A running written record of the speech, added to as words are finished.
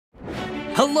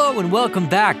Hello and welcome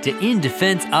back to In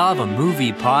Defense of a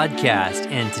Movie podcast.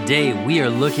 And today we are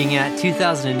looking at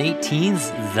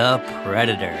 2018's The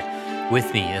Predator.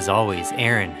 With me, as always,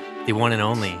 Aaron, the one and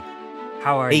only.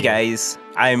 How are you? Hey guys,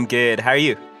 I'm good. How are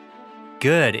you?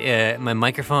 Good. My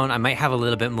microphone, I might have a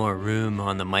little bit more room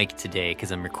on the mic today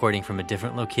because I'm recording from a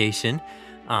different location.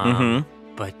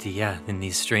 But yeah, in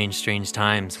these strange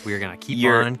times, we're going to keep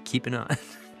on keeping on.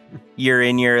 You're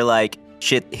in your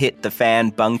shit hit the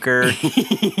fan bunker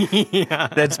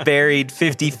that's buried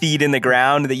 50 feet in the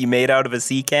ground that you made out of a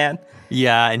sea can.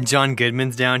 Yeah, and John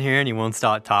Goodman's down here and he won't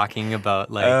stop talking about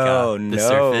the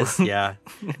surface. Yeah,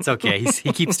 it's okay.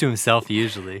 He keeps to himself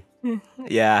usually.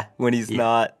 Yeah, when he's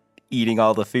not eating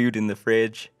all the food in the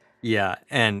fridge. Yeah,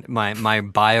 and my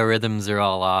biorhythms are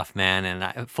all off, man.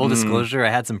 And full disclosure,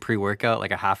 I had some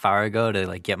pre-workout a half hour ago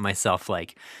to get myself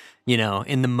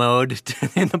in the mode,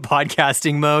 in the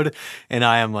podcasting mode, and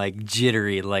I am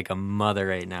jittery like a mother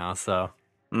right now. So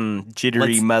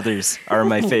jittery mothers are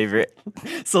my favorite.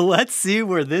 So let's see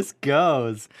where this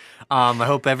goes. I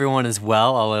hope everyone is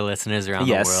well, all our listeners around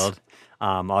the world.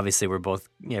 Obviously,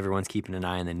 everyone's keeping an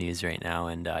eye on the news right now,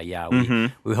 and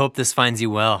we hope this finds you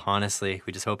well. Honestly,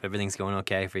 we just hope everything's going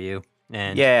okay for you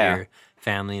and your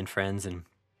family and friends. And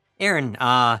Aaron,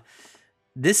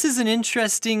 this is an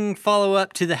interesting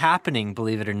follow-up to The Happening,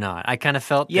 believe it or not. I kind of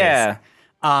felt this.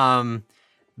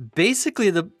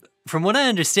 Basically, from what I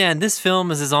understand, this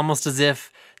film is almost as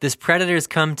if this predator's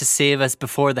come to save us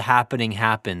before The Happening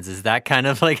happens. Is that kind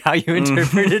of how you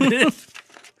interpreted it?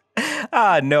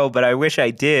 No, but I wish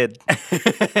I did.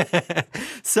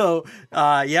 So,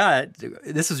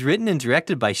 this was written and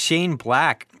directed by Shane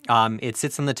Black. It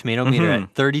sits on the tomato meter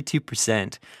at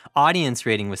 32%. Audience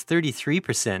rating was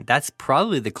 33%. That's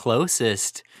probably the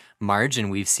closest margin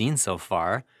we've seen so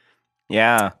far.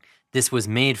 Yeah. This was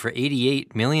made for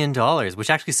 $88 million, which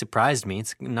actually surprised me.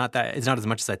 It's not as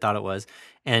much as I thought it was.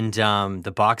 And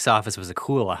the box office was a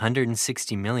cool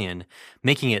 $160 million,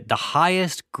 making it the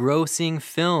highest grossing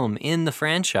film in the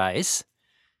franchise.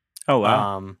 Oh,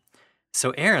 wow.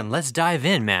 So Aaron, let's dive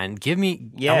in, man.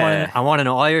 I want to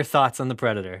know all your thoughts on The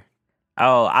Predator.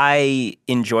 Oh, I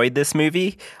enjoyed this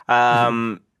movie.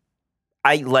 I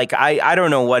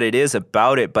don't know what it is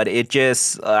about it, but it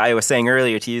just, I was saying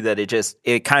earlier to you that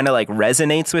it kind of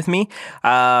resonates with me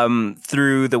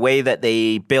through the way that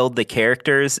they build the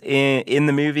characters in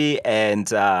the movie and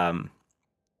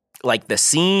the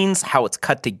scenes, how it's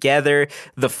cut together,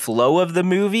 the flow of the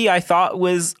movie I thought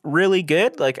was really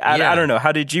good. I don't know.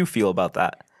 How did you feel about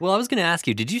that? Well, I was going to ask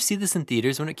you, did you see this in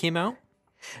theaters when it came out?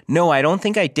 No, I don't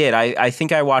think I did. I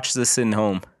think I watched this in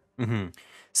home. Mm-hmm.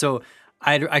 So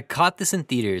I caught this in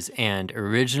theaters, and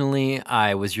originally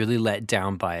I was really let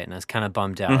down by it, and I was kind of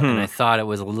bummed out, and I thought it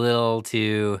was a little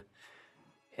too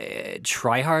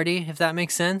try-hardy, if that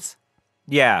makes sense.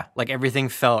 Yeah. Everything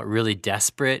felt really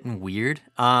desperate and weird.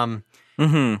 But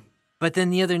then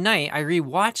the other night, I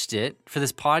rewatched it for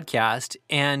this podcast,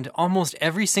 and almost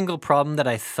every single problem that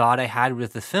I thought I had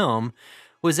with the film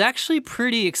was actually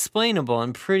pretty explainable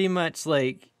and pretty much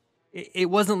it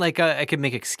wasn't I could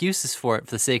make excuses for it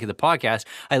for the sake of the podcast.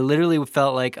 I literally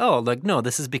felt no,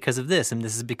 this is because of this and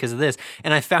this is because of this.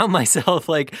 And I found myself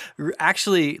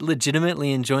actually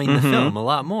legitimately enjoying the film a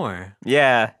lot more.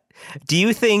 Yeah. Do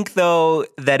you think, though,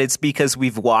 that it's because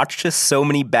we've watched just so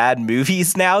many bad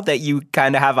movies now that you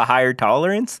kind of have a higher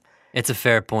tolerance? It's a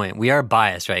fair point. We are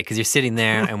biased, right? Because you're sitting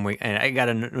there and I got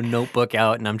a notebook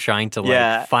out and I'm trying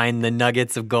to find the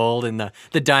nuggets of gold and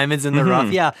the diamonds in the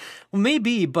rough. Yeah, well,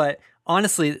 maybe, but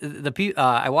honestly,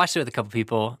 I watched it with a couple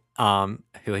people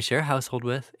who I share a household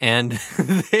with, and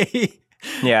they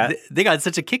got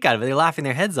such a kick out of it. They're laughing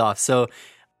their heads off. So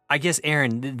I guess,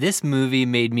 Aaron, this movie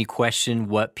made me question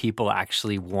what people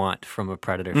actually want from a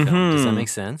Predator film. Does that make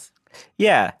sense?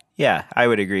 Yeah, I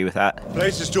would agree with that.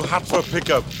 Place is too hot for a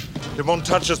pickup. They won't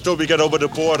touch us till we get over the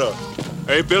border.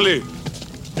 Hey, Billy,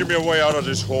 give me a way out of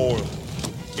this hole.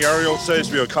 Ariel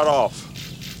says we are cut off.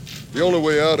 The only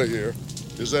way out of here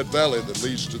is that valley that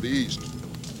leads to the east.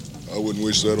 I wouldn't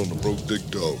wish that on a broke dick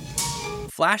dog.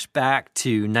 Flashback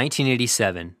to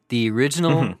 1987, the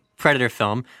original Predator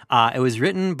film. It was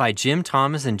written by Jim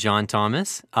Thomas and John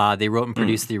Thomas. They wrote and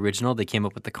produced the original. They came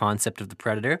up with the concept of the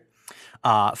Predator.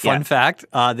 Fun fact,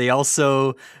 they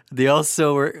also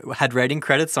had writing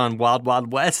credits on Wild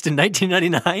Wild West in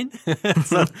 1999,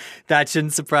 so that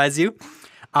shouldn't surprise you.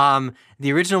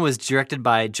 The original was directed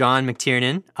by John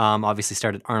McTiernan, obviously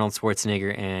starred Arnold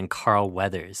Schwarzenegger and Carl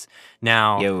Weathers.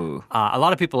 Now, a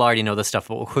lot of people already know this stuff,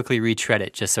 but we'll quickly retread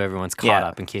it just so everyone's caught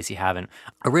up in case you haven't.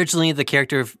 Originally, the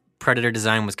character of Predator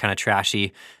design was kind of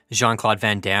trashy. Jean-Claude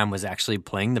Van Damme was actually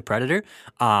playing the Predator.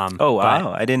 Oh,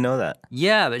 wow. I didn't know that.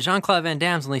 Yeah, but Jean-Claude Van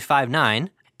Damme's only 5'9",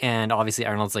 and obviously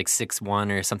Arnold's like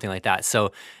 6'1" or something like that.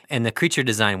 So, and the creature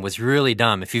design was really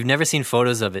dumb. If you've never seen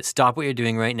photos of it, stop what you're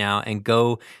doing right now and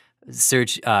go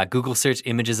Google search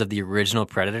images of the original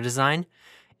Predator design.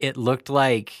 It looked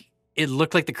like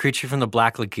the creature from the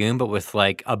Black Lagoon, but with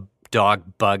like a dog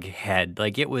bug head.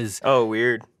 Like it was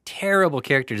weird. Terrible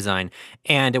character design.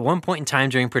 And at one point in time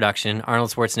during production, Arnold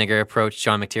Schwarzenegger approached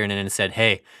John McTiernan and said,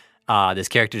 "Hey, this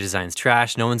character design's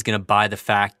trash. No one's going to buy the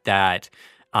fact that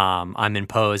I'm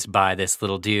imposed by this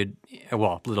little dude,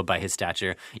 well, little by his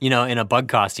stature, in a bug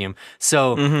costume."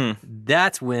 So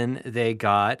that's when they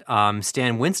got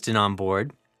Stan Winston on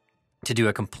board to do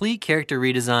a complete character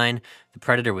redesign. The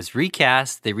Predator was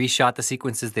recast. They reshot the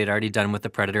sequences they'd already done with the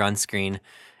Predator on screen,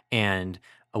 and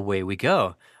away we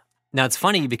go. Now, it's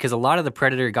funny because a lot of the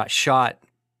Predator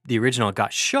the original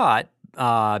got shot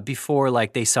before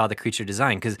like they saw the creature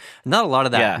design, because not a lot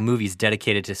of that movie's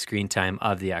dedicated to screen time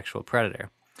of the actual Predator.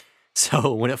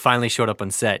 So when it finally showed up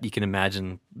on set, you can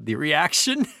imagine the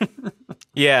reaction.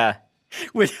 Yeah.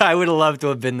 Which I would have loved to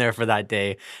have been there for that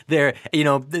day.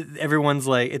 Everyone's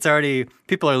like,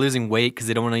 people are losing weight because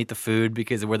they don't want to eat the food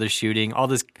because of where they're shooting. All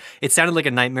this, it sounded like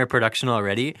a nightmare production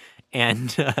already. And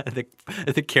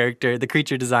the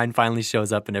creature design finally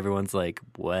shows up and everyone's like,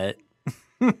 what?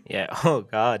 Yeah. Oh,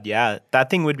 God. Yeah. That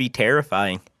thing would be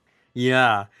terrifying.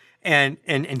 Yeah.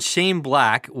 And Shane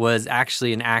Black was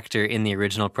actually an actor in the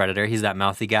original Predator. He's that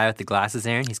mouthy guy with the glasses,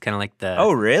 Aaron. He's kind of like the...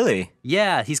 Oh, really?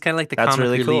 Yeah, he's kind of like the That's comic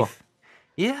really relief. Cool.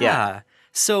 Yeah.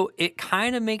 So it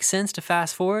kind of makes sense to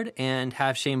fast forward and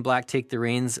have Shane Black take the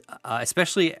reins,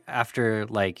 especially after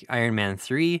like Iron Man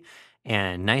 3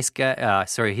 and Nice Guy.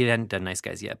 Sorry, he hadn't done Nice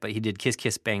Guys yet, but he did Kiss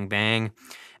Kiss Bang Bang.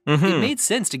 It made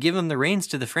sense to give him the reins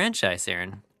to the franchise,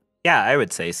 Aaron. Yeah, I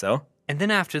would say so. And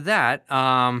then after that,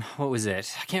 what was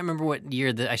it? I can't remember what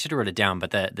year. I should have wrote it down,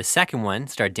 but the second one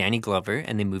starred Danny Glover,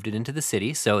 and they moved it into the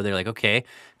city. So they're like, okay,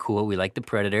 cool, we like the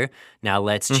Predator. Now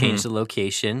let's change the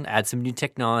location, add some new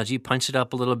technology, punch it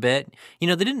up a little bit. They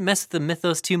didn't mess with the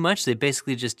mythos too much. They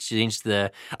basically just changed I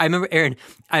remember, Aaron,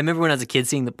 when I was a kid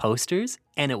seeing the posters,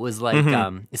 and it was like,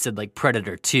 it said like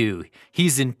Predator 2,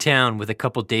 he's in town with a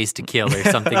couple days to kill or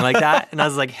something like that. And I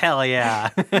was like, hell yeah.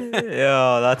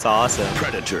 Yeah, that's awesome.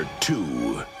 Predator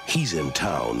 2, he's in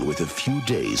town with a few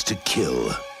days to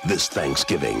kill this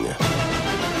Thanksgiving.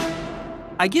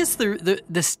 I guess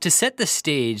to set the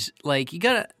stage, like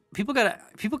people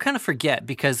kind of forget,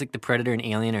 because like the Predator and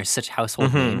Alien are such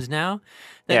household names now,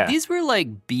 that these were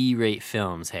like B-rate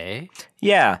films, hey?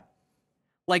 Yeah.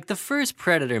 Like the first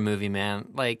Predator movie, man,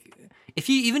 like if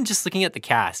you even just looking at the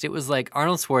cast, it was like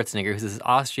Arnold Schwarzenegger, who's this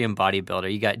Austrian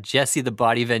bodybuilder. You got Jesse the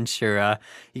Body Ventura.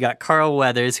 You got Carl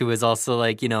Weathers, who was also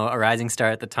like, a rising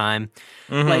star at the time.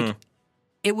 Like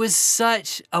it was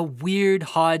such a weird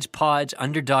hodgepodge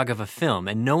underdog of a film,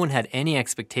 and no one had any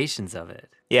expectations of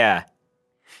it. Yeah.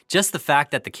 Just the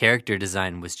fact that the character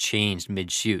design was changed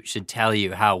mid-shoot should tell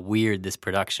you how weird this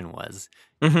production was.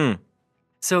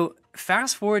 So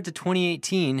fast forward to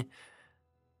 2018,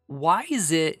 why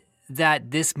is it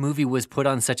that this movie was put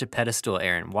on such a pedestal,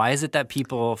 Aaron? Why is it that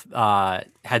people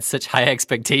had such high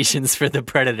expectations for the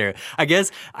Predator? I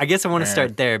guess I want to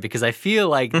start there, because I feel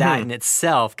like that in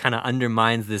itself kind of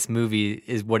undermines this movie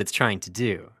is what it's trying to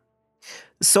do.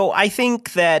 So I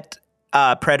think that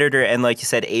Predator and, like you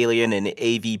said, Alien and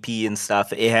AVP and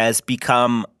stuff, it has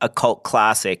become a cult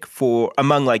classic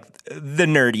among like the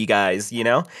nerdy guys,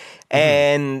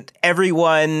 and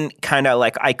everyone kind of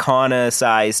like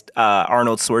iconicized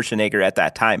Arnold Schwarzenegger at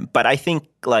that time. But I think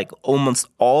like almost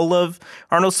all of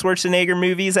Arnold Schwarzenegger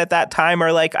movies at that time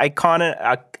are like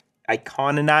iconized.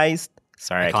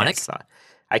 Sorry, Iconic?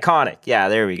 Iconic. Yeah,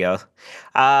 there we go.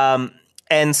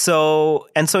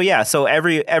 So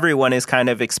everyone is kind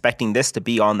of expecting this to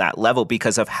be on that level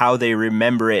because of how they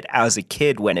remember it as a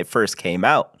kid when it first came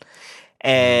out.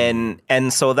 And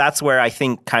so that's where I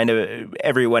think kind of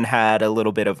everyone had a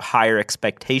little bit of higher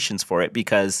expectations for it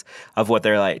because of what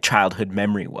their like childhood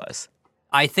memory was.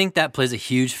 I think that plays a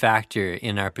huge factor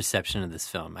in our perception of this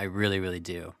film. I really, really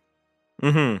do.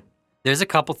 There's a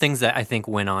couple things that I think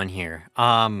went on here.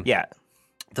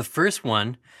 The first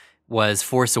one was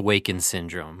Force Awakens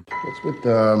syndrome. What's with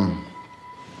the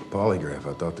polygraph?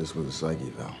 I thought this was a psyche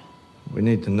eval. We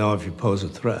need to know if you pose a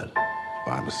threat.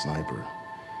 I'm a sniper.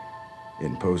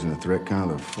 Isn't posing a threat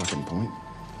kind of the fucking point?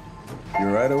 You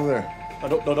all right over there? Oh,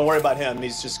 don't worry about him.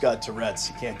 He's just got Tourette's.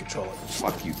 He can't control it.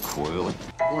 Fuck you, Coyle.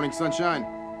 Morning, sunshine.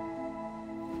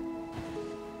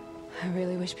 I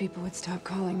really wish people would stop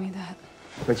calling me that.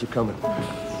 Bet you're coming.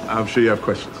 I'm sure you have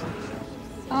questions.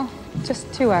 Oh,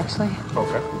 just two, actually.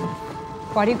 Okay.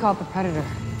 Why do you call it the Predator?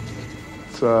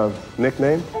 It's a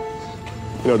nickname.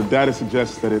 You know, the data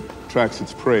suggests that it tracks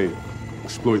its prey,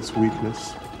 exploits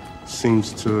weakness,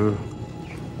 seems to,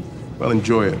 well,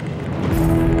 enjoy it.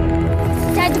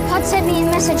 Dad, the pod sent me a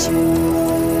message.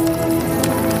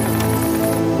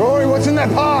 Rory, what's in that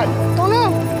pod? Don't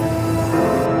know.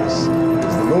 It's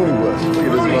the Looney Bus. Look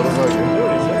at this motherfucker.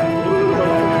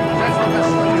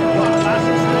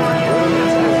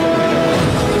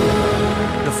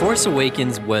 The Force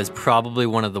Awakens was probably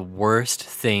one of the worst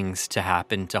things to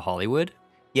happen to Hollywood.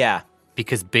 Yeah.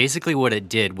 Because basically what it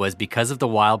did was, because of the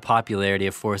wild popularity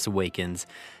of Force Awakens,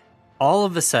 all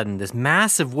of a sudden this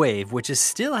massive wave, which is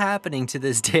still happening to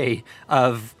this day,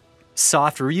 of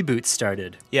soft reboots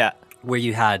started. Yeah. Where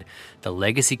you had the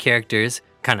legacy characters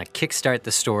kind of kickstart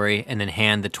the story and then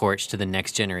hand the torch to the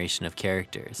next generation of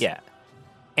characters. Yeah.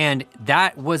 And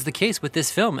that was the case with this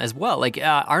film as well. Like,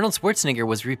 Arnold Schwarzenegger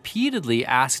was repeatedly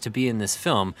asked to be in this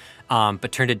film,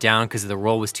 but turned it down because the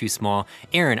role was too small.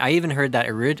 Aaron, I even heard that,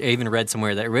 I even read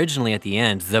somewhere that originally at the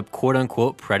end, the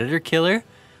quote-unquote Predator killer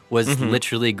was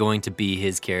literally going to be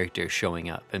his character showing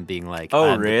up and being like...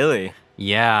 Oh, really?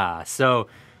 Yeah. So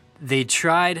they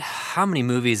tried, how many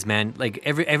movies, man? Like,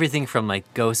 everything from,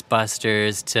 like,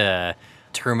 Ghostbusters to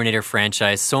Terminator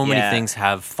franchise. So many things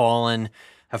have fallen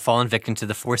victim to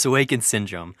the Force Awakens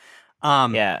syndrome.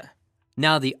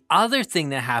 Now, the other thing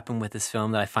that happened with this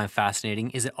film that I find fascinating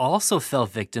is it also fell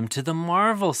victim to the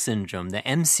Marvel syndrome, the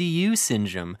MCU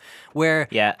syndrome, where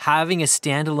having a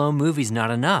standalone movie is not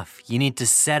enough. You need to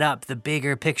set up the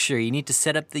bigger picture. You need to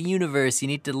set up the universe. You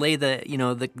need to lay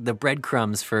the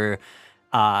breadcrumbs for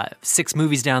 6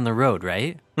 movies down the road,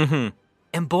 right? Mm-hmm.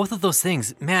 And both of those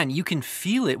things, man, you can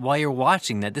feel it while you're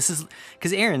watching that. This is,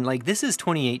 because Aaron, like, this is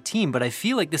 2018, but I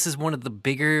feel like this is one of the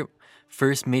bigger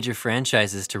first major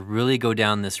franchises to really go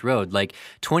down this road. Like,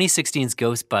 2016's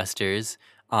Ghostbusters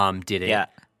did it. Yeah.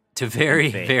 To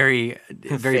very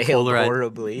polarized.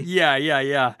 Horribly.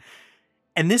 Yeah.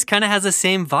 And this kind of has the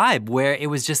same vibe where it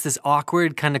was just this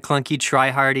awkward, kind of clunky,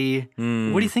 try-hardy.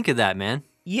 What do you think of that, man?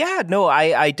 Yeah, no,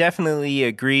 I definitely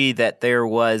agree that there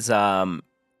was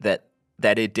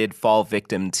that it did fall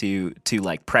victim to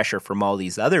like pressure from all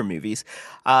these other movies.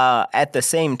 At the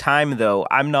same time, though,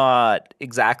 I'm not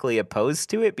exactly opposed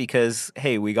to it because,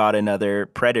 hey, we got another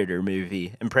Predator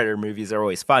movie, and Predator movies are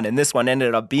always fun, and this one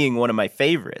ended up being one of my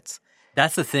favorites.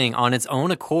 That's the thing. On its own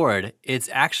accord, it's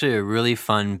actually a really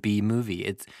fun B movie.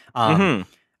 It's I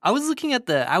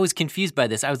was confused by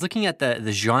this. I was looking at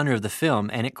the genre of the film,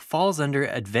 and it falls under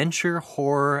adventure,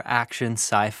 horror, action,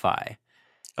 sci-fi.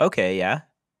 Okay, yeah.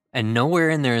 And nowhere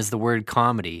in there is the word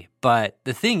comedy. But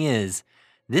the thing is,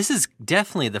 this is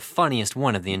definitely the funniest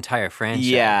one of the entire franchise.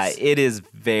 Yeah, it is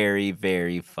very,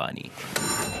 very funny.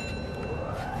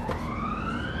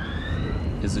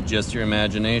 Is it just your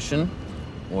imagination?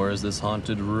 Or is this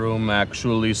haunted room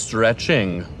actually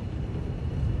stretching?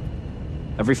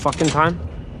 Every fucking time?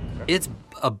 It's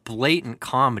a blatant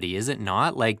comedy, is it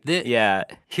not? Like,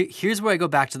 here's where I go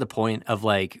back to the point of,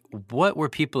 like, what were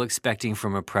people expecting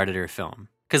from a Predator film?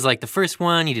 Because, like, the first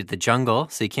one, you did the jungle,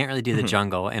 so you can't really do the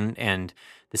jungle. And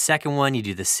the second one, you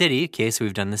do the city. Okay, so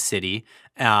we've done the city.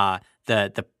 The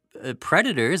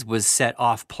Predators was set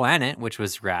off planet, which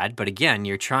was rad. But again,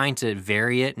 you're trying to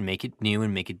vary it and make it new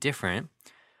and make it different.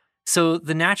 So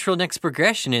the natural next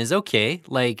progression is, okay,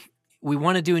 like, we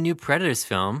want to do a new Predators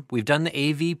film. We've done the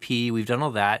AVP. We've done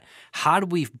all that. How do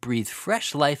we breathe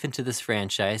fresh life into this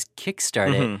franchise,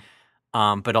 kickstart it,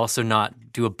 but also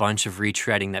not do a bunch of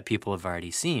retreading that people have already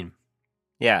seen?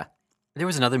 Yeah. There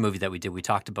was another movie that we did. We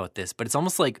talked about this, but it's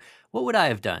almost like, what would I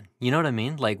have done? You know what I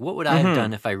mean? Like, what would I have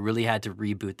done if I really had to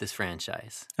reboot this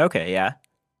franchise? Okay, yeah.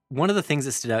 One of the things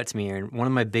that stood out to me, Aaron, one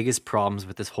of my biggest problems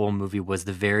with this whole movie was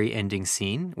the very ending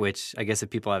scene, which I guess if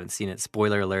people haven't seen it,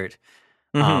 spoiler alert,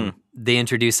 they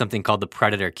introduced something called the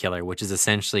Predator Killer, which is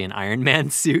essentially an Iron Man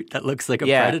suit that looks like a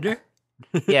predator.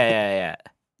 Yeah.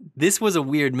 This was a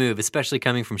weird move, especially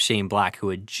coming from Shane Black, who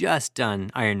had just done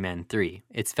Iron Man 3.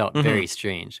 It's felt very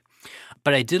strange.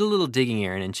 But I did a little digging,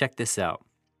 Aaron, and check this out.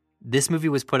 This movie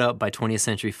was put out by 20th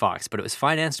Century Fox, but it was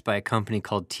financed by a company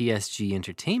called TSG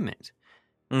Entertainment.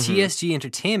 TSG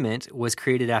Entertainment was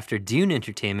created after Dune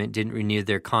Entertainment didn't renew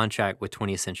their contract with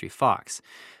 20th Century Fox.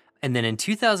 And then in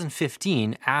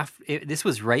 2015, this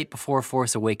was right before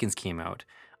Force Awakens came out,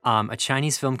 a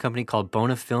Chinese film company called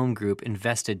Bona Film Group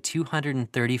invested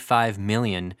 $235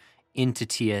 million into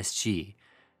TSG.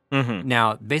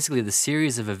 Now, basically, the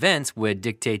series of events would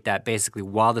dictate that basically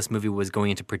while this movie was going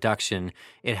into production,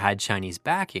 it had Chinese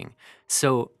backing.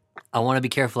 So I want to be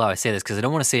careful how I say this because I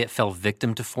don't want to say it fell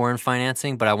victim to foreign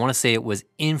financing, but I want to say it was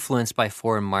influenced by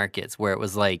foreign markets, where it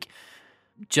was like,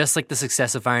 just like the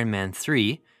success of Iron Man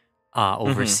 3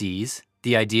 overseas,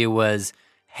 the idea was,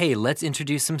 hey, let's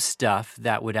introduce some stuff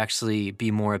that would actually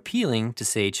be more appealing to,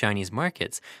 say, Chinese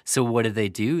markets. So what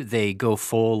do? They go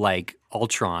full like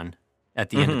Ultron at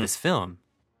the end of this film.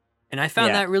 And I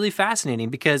found that really fascinating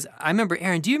because I remember,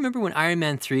 Aaron, do you remember when Iron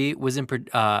Man 3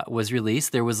 was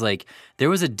released? There was an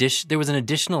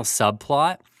additional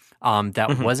subplot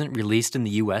that wasn't released in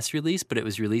the US release, but it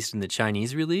was released in the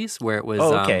Chinese release, where it was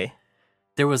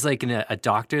there was like a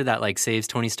doctor that like saves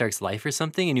Tony Stark's life or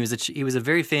something, and he was a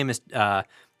very famous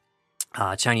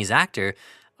Chinese actor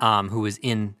who was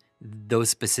in those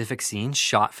specific scenes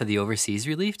shot for the overseas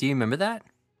release. Do you remember that?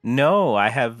 No, I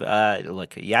have.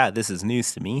 This is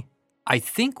news to me. I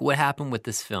think what happened with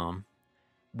this film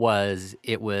was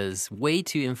it was way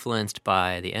too influenced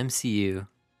by the MCU,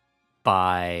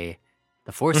 by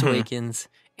The Force Awakens,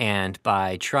 and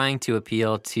by trying to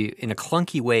appeal to, in a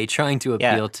clunky way,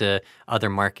 to other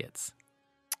markets.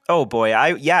 Oh boy,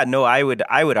 I would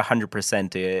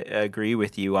 100% agree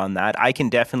with you on that. I can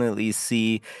definitely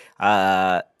see,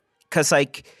 because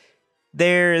like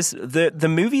there's the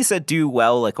movies that do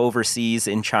well like overseas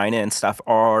in China and stuff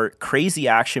are crazy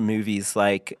action movies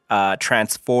like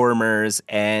Transformers,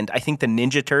 and I think the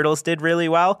Ninja Turtles did really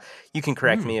well. You can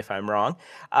correct me if I'm wrong.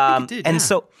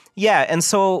 So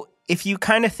if you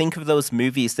kind of think of those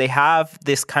movies, they have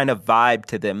this kind of vibe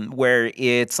to them where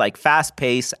it's like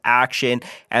fast-paced action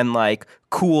and like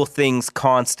cool things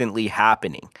constantly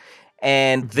happening.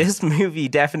 And this movie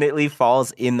definitely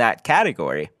falls in that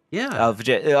category. Yeah. Of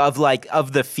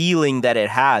the feeling that it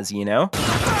has, you know?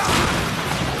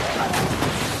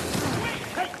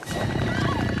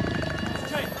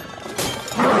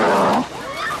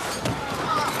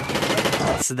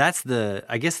 So that's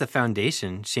the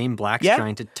foundation. Shane Black's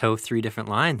trying to toe 3 different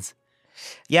lines.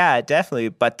 Yeah, definitely.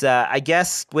 But I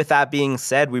guess with that being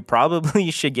said, we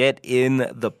probably should get in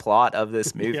the plot of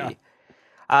this movie.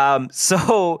 Yeah.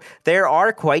 So there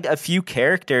are quite a few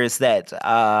characters that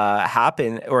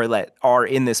happen or that are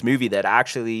in this movie that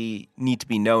actually need to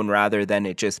be known rather than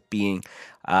it just being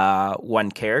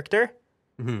one character.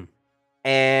 Mm-hmm.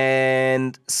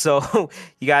 And so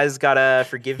you guys gotta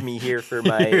forgive me here for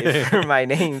my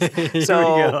names.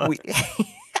 So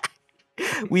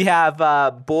we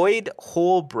have Boyd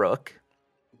Holbrook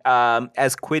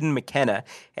as Quinn McKenna,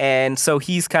 and so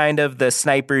he's kind of the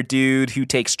sniper dude who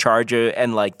takes charge of,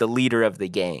 and like the leader of the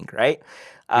gang, right?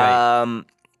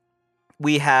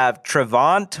 We have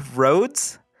Trevant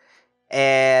Rhodes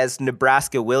as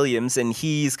Nebraska Williams, and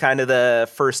he's kind of the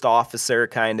first officer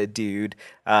kind of dude,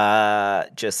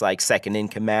 just like second in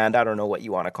command. I don't know what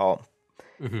you want to call him.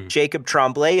 Mm-hmm. Jacob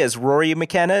Tremblay as Rory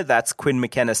McKenna. That's Quinn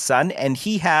McKenna's son. And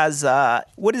he has,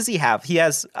 what does he have? He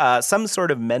has some sort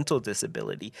of mental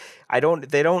disability.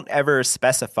 They don't ever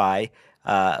specify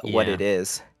what it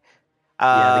is.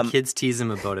 The kids tease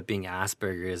him about it being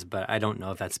Asperger's, but I don't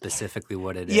know if that's specifically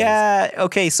what it is. Yeah,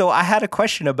 okay, so I had a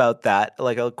question about that.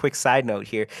 Like a quick side note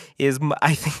here is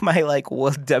I think my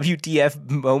WTF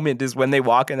moment is when they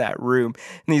walk in that room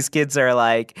and these kids are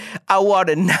like, I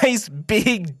want a nice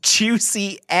big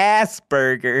juicy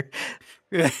Asperger.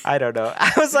 I don't know.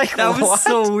 I was like, that what? was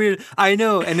so weird. I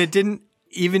know, and it didn't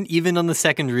even on the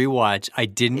second rewatch, I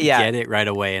didn't get it right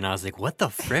away, and I was like, what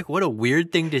the frick? What a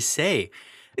weird thing to say.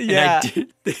 Yeah.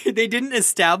 They didn't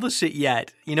establish it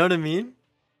yet. You know what I mean?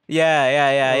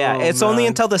 Yeah. Oh, it's only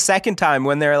until the second time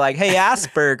when they're like, hey,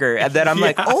 Asperger. And then I'm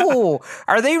like, oh,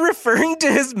 are they referring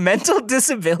to his mental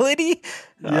disability?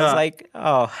 I was like,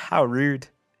 oh, how rude.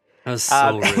 That was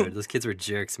so rude. Those kids were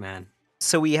jerks, man.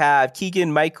 So we have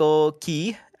Keegan-Michael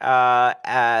Key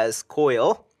as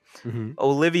Coyle. Mm-hmm.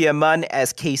 Olivia Munn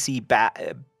as Casey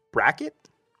Brackett.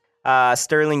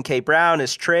 Sterling K. Brown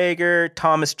as Traeger,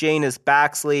 Thomas Jane as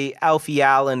Baxley, Alfie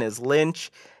Allen as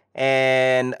Lynch,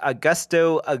 and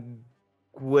Augusto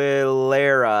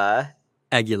Aguilera,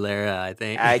 I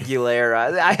think.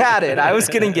 Aguilera. I had it. I was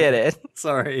going to get it.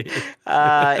 Sorry.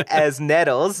 As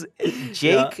Nettles,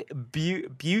 Jake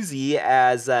Busey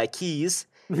as Keys.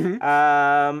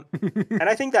 Mm-hmm. And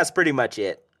I think that's pretty much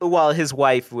it. Well, his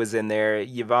wife was in there,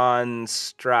 Yvonne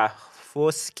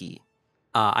Strafosky.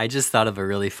 I just thought of a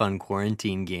really fun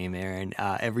quarantine game, Aaron.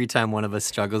 Every time one of us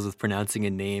struggles with pronouncing a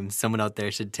name, someone out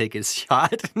there should take his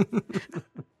shot.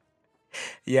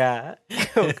 Yeah.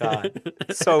 Oh God.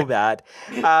 So bad.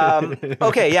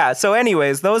 Okay. Yeah. So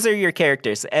anyways, those are your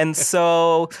characters. And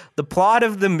so the plot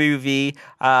of the movie,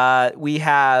 we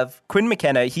have Quinn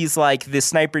McKenna. He's like this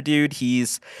sniper dude.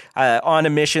 He's on a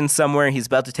mission somewhere. He's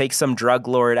about to take some drug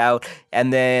lord out.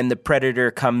 And then the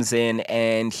Predator comes in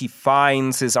and he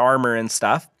finds his armor and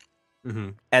stuff. Mm-hmm.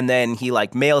 And then he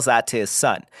like mails that to his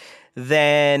son.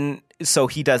 Then so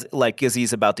he does like because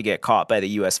he's about to get caught by the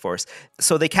U.S. force.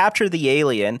 So they capture the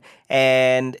alien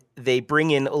and they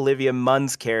bring in Olivia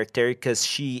Munn's character because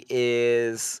she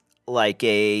is like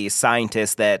a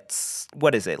scientist that's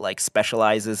like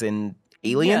specializes in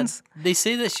aliens. Yeah, they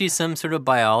say that she's some sort of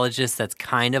biologist that's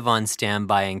kind of on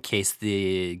standby in case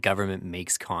the government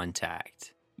makes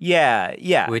contact. Yeah.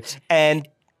 And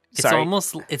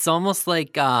it's almost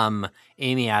like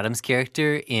Amy Adams'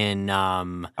 character in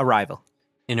Arrival.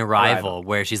 In Arrival,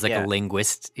 where she's like a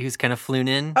linguist who's kind of flown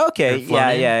in. Okay,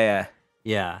 yeah.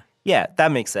 Yeah,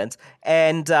 that makes sense.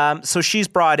 And so she's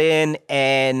brought in,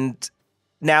 and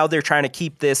now they're trying to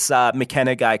keep this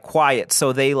McKenna guy quiet.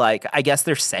 So they I guess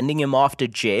they're sending him off to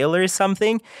jail or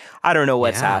something. I don't know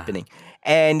what's happening.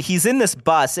 And he's in this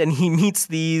bus and he meets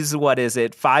these,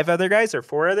 5 other guys or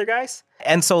 4 other guys?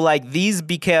 And so these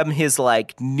become his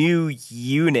new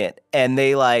unit, and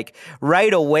they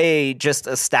right away just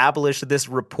establish this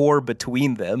rapport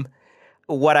between them.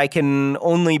 What I can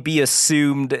only be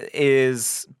assumed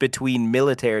is between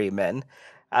military men.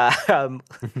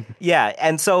 Yeah.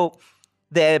 And so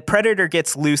the Predator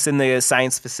gets loose in the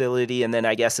science facility and then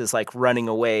I guess is running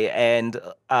away. And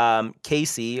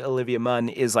Casey, Olivia Munn,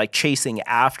 is chasing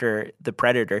after the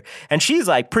Predator. And she's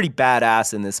pretty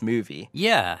badass in this movie.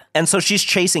 Yeah. And so she's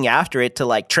chasing after it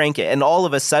to trank it. And all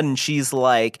of a sudden she's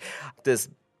this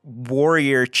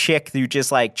warrior chick who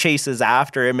just chases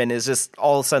after him and is just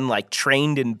all of a sudden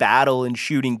trained in battle and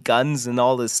shooting guns and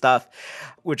all this stuff,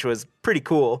 which was pretty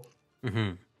cool.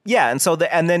 Mm-hmm. Yeah, and so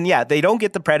they don't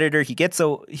get the Predator. He gets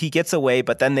away,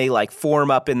 but then they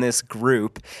form up in this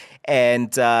group,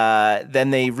 and then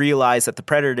they realize that the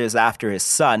Predator is after his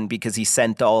son because he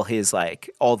sent all his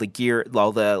all the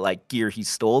gear he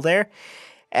stole there,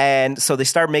 and so they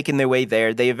start making their way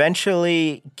there. They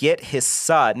eventually get his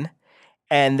son,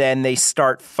 and then they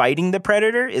start fighting the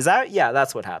Predator.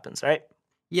 That's what happens, right?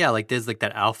 Yeah, there's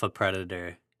that alpha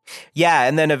Predator. Yeah,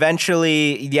 and then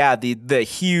eventually, the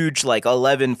huge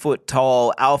 11-foot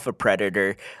tall alpha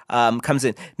predator comes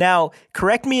in. Now,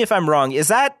 correct me if I'm wrong. Is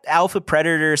that alpha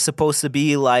predator supposed to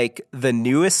be the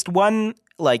newest one,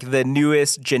 the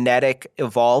newest genetic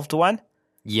evolved one?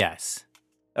 Yes.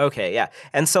 Okay, yeah,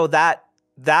 and so that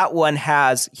one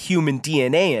has human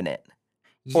DNA in it.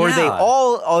 Yeah.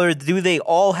 Or do they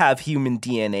all have human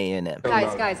DNA in it?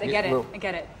 Guys, I get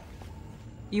it.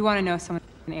 You want to know someone.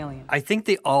 An alien. I think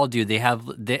they all do. They have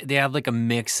a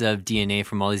mix of DNA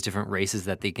from all these different races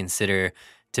that they consider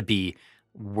to be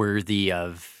worthy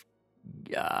of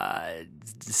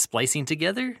splicing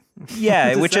together.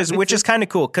 Yeah, which is kind of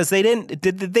cool because they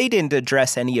didn't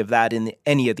address any of that in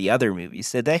any of the other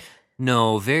movies, did they?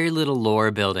 No, very little lore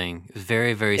building.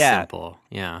 Very very simple.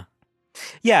 Yeah.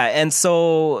 Yeah, and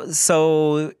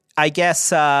so I guess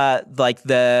the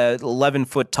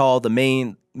 11-foot tall, the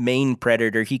main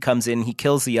predator, he comes in, he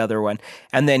kills the other one,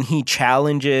 and then he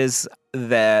challenges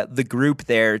the group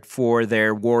there for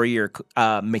their warrior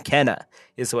McKenna,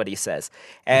 is what he says.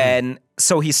 And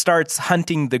so he starts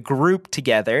hunting the group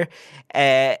together,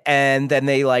 and then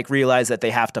they realize that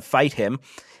they have to fight him.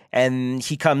 And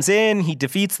he comes in, he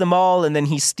defeats them all, and then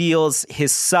he steals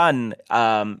his son,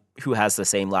 who has the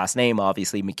same last name,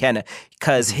 obviously, McKenna,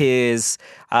 because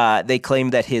they claim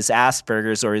that his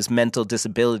Asperger's or his mental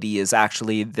disability is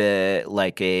actually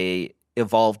a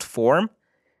evolved form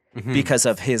because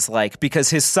of because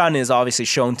his son is obviously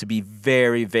shown to be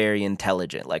very, very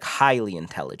intelligent, highly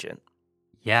intelligent.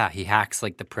 Yeah, he hacks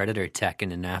the Predator tech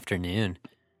in an afternoon.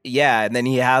 Yeah, and then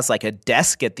he has a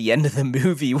desk at the end of the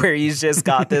movie where he's just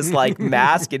got this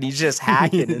mask and he's just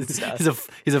hacking and stuff.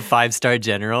 He's a 5-star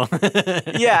general.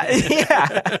 Yeah.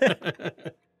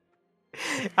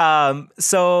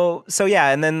 So yeah,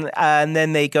 and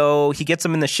then they go. He gets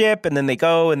them in the ship, and then they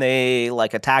go and they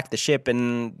attack the ship,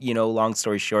 and long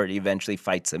story short, he eventually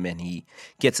fights him and he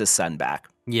gets his son back.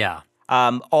 Yeah.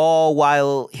 All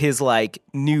while his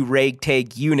new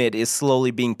ragtag unit is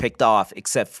slowly being picked off,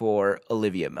 except for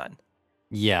Olivia Munn.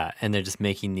 Yeah, and they're just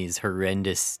making these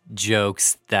horrendous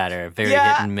jokes that are very hit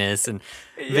and miss. And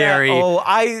Very.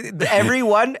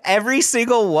 Every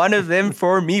single one of them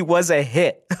for me was a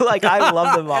hit. Like, I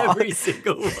love them all. Every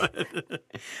single one.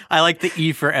 I like the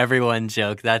E for everyone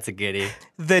joke. That's a goodie.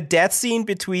 The death scene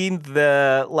between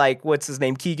the, like, what's his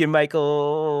name?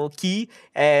 Keegan-Michael Key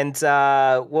and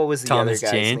what was the Thomas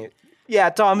other guy's Jane. name? Yeah,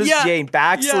 Thomas Jane.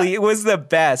 Baxley. It was the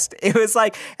best. It was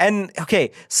like, and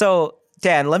okay, so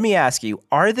Dan, let me ask you,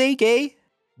 are they gay?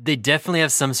 They definitely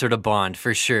have some sort of bond,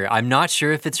 for sure. I'm not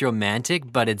sure if it's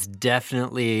romantic, but it's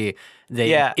definitely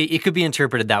it could be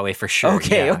interpreted that way for sure.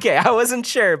 Okay. I wasn't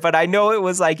sure, but I know it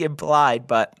was like implied,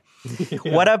 but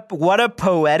what a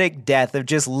poetic death of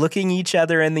just looking each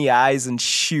other in the eyes and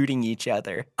shooting each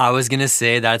other. I was going to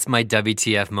say that's my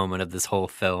WTF moment of this whole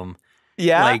film.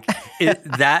 Yeah. Like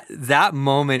that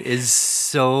moment is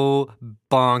so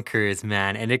bonkers,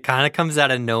 man. And it kind of comes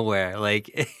out of nowhere.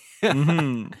 Like,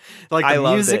 like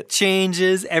the music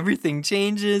changes, everything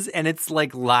changes, and it's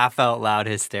like laugh out loud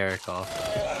hysterical.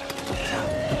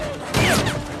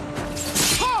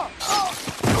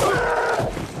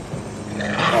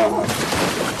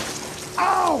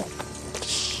 Ow!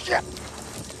 Shit!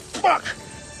 Fuck!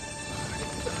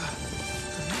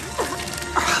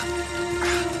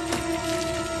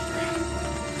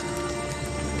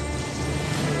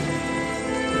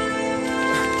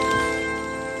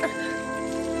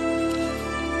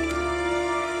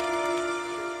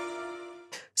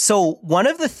 So one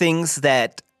of the things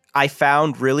that I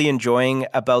found really enjoying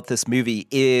about this movie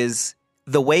is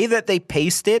the way that they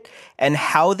paced it and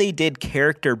how they did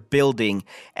character building,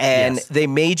 and they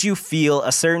made you feel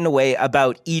a certain way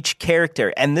about each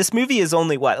character. And this movie is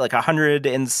only like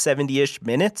 170-ish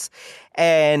minutes,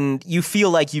 and you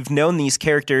feel like you've known these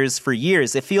characters for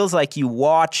years. It feels like you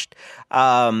watched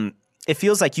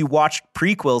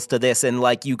prequels to this, and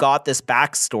like you got this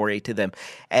backstory to them,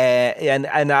 and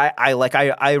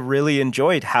I really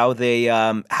enjoyed how they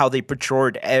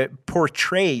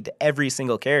portrayed every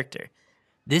single character.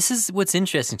 This is what's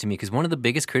interesting to me, because one of the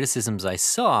biggest criticisms I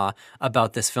saw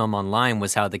about this film online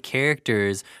was how the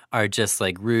characters are just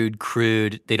like rude,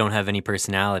 crude. They don't have any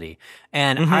personality,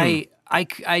 and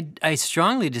I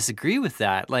strongly disagree with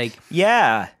that. Like,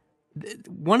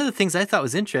 one of the things I thought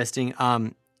was interesting.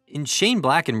 In Shane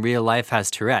Black in real life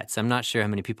has Tourette's. I'm not sure how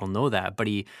many people know that, but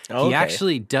he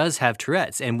actually does have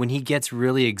Tourette's. And when he gets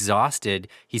really exhausted,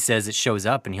 he says it shows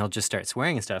up and he'll just start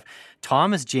swearing and stuff.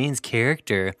 Thomas Jane's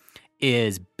character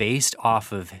is based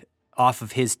off of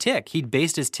his tic. He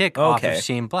based his tic off of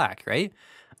Shane Black, right?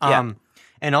 And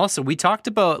also we talked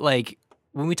about, like,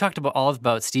 when we talked about all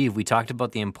about Steve, we talked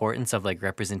about the importance of like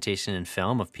representation in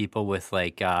film of people with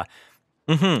like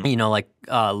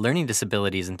learning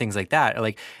disabilities and things like that.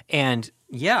 Like, and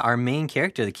our main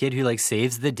character, the kid who like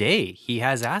saves the day, he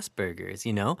has Asperger's,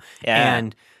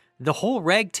 and the whole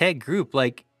ragtag group,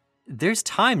 like, there's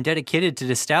time dedicated to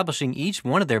establishing each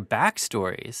one of their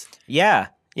backstories. Yeah.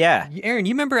 Aaron,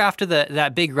 you remember after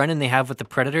that big run-in they have with the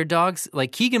Predator dogs?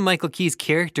 Like, Keegan-Michael Key's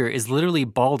character is literally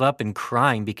balled up and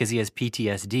crying because he has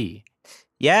PTSD.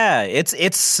 Yeah,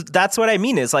 it's that's what I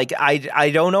mean. Is like I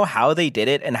don't know how they did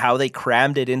it and how they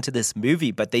crammed it into this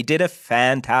movie, but they did a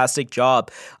fantastic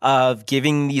job of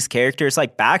giving these characters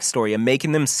like backstory and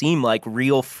making them seem like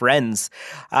real friends.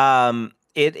 I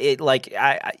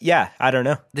don't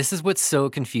know. This is what's so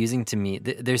confusing to me.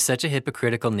 There's such a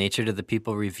hypocritical nature to the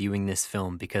people reviewing this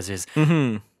film, because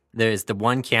there's the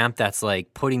one camp that's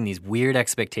like putting these weird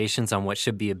expectations on what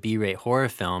should be a B-rate horror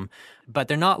film, but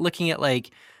they're not looking at like,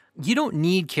 you don't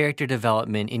need character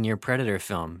development in your Predator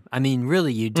film. I mean,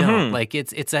 really, you don't. Like,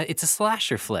 it's a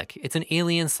slasher flick. It's an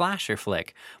alien slasher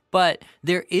flick. But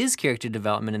there is character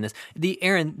development in this.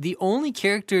 The only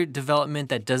character development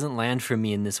that doesn't land for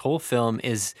me in this whole film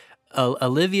is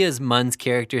Olivia Munn's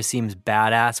character seems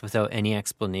badass without any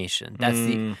explanation. That's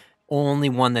the only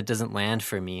one that doesn't land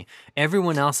for me.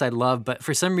 Everyone else I love, but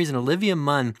for some reason, Olivia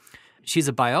Munn, she's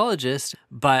a biologist,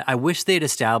 but I wish they'd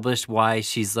established why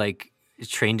she's like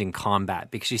trained in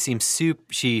combat, because she seems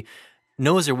she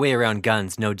knows her way around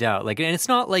guns, no doubt. Like, and it's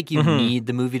not like you need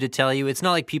the movie to tell you. It's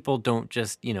not like people don't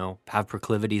just, have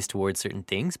proclivities towards certain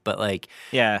things, but like,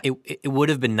 it would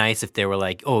have been nice if they were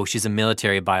like, oh, she's a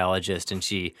military biologist and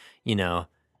she, I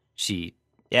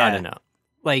don't know.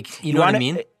 Like, you know what I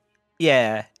mean?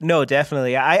 Yeah, no,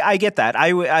 definitely. I get that.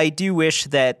 I do wish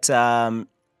that,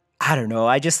 I don't know.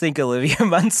 I just think Olivia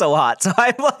Munn's so hot, so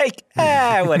I'm like,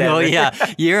 whatever. Well,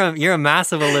 yeah, you're a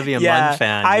massive Olivia Munn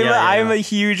fan. I'm a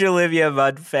huge Olivia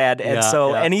Munn fan, and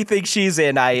so anything she's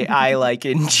in, I like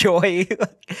enjoy.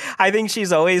 I think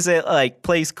she's always like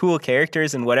plays cool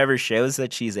characters in whatever shows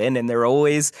that she's in, and they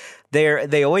always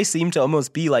seem to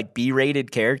almost be like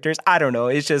B-rated characters. I don't know.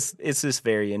 It's just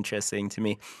very interesting to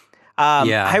me.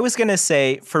 I was going to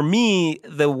say, for me,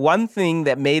 the one thing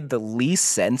that made the least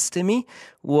sense to me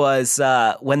was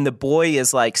when the boy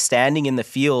is like standing in the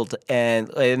field and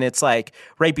it's like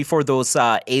right before those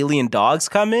alien dogs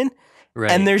come in. Right.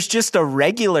 And there's just a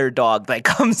regular dog that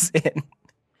comes in.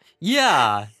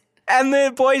 Yeah. And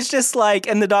the boy's just like,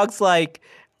 and the dog's like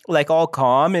all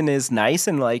calm and is nice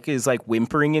and like is like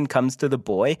whimpering and comes to the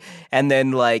boy. And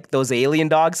then like those alien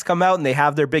dogs come out and they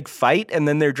have their big fight, and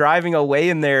then they're driving away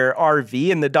in their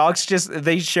RV, and the dogs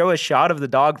they show a shot of the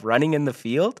dog running in the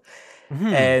field. Mm-hmm.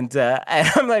 And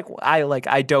I'm like,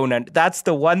 I don't that's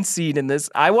the one scene in this.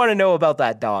 I want to know about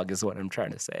that dog is what I'm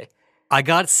trying to say. I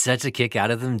got such a kick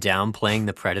out of them downplaying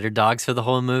the predator dogs for the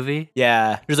whole movie.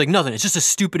 Yeah. There's like nothing. It's just a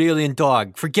stupid alien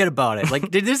dog. Forget about it.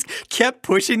 Like they just kept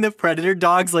pushing the predator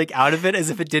dogs like out of it as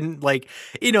if it didn't like,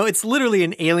 it's literally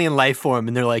an alien life form.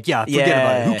 And they're like, forget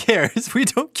about it. Who cares? We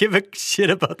don't give a shit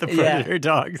about the predator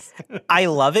dogs. I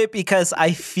love it because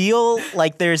I feel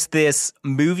like there's this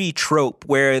movie trope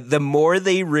where the more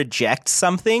they reject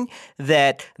something,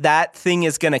 that thing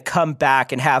is going to come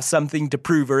back and have something to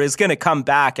prove, or is going to come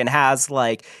back and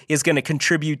is going to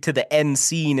contribute to the end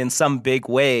scene in some big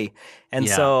way. And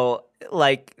so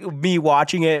like me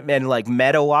watching it and like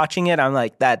meta watching it, I'm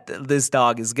like this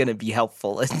dog is going to be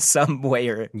helpful in some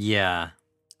way.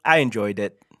 I enjoyed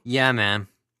it. Yeah, man.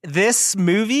 This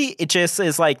movie, it just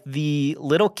is like the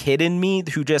little kid in me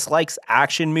who just likes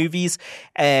action movies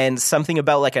and something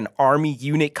about like an army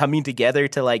unit coming together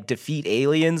to like defeat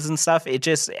aliens and stuff. It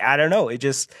just, I don't know. It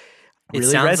just really it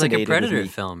sounds like a resonated Predator with me.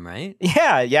 film, right?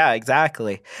 Yeah,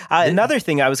 exactly. Another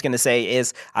thing I was going to say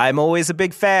is I'm always a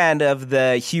big fan of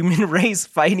the human race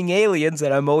fighting aliens,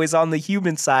 and I'm always on the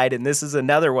human side, and this is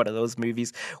another one of those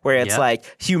movies where it's like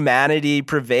humanity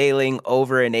prevailing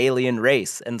over an alien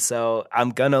race, and so I'm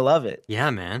going to love it.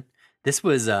 Yeah, man. This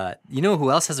was, you know who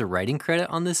else has a writing credit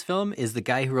on this film is the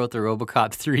guy who wrote the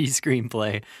RoboCop 3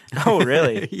 screenplay. Oh,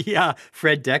 really? Yeah,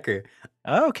 Fred Decker.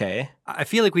 Oh, okay. I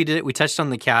feel like we touched on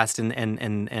the cast and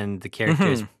the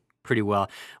characters pretty well.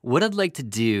 What I'd like to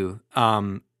do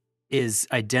is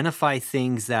identify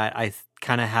things that I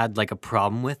kind of had like a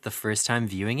problem with the first time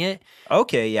viewing it.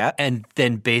 Okay, yeah. And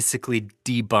then basically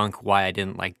debunk why I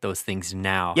didn't like those things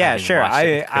now. Yeah, sure.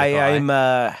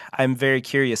 I'm very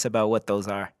curious about what those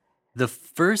are. The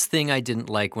first thing I didn't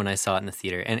like when I saw it in the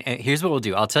theater, and here's what we'll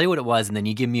do. I'll tell you what it was, and then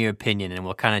you give me your opinion, and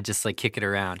we'll kind of just like kick it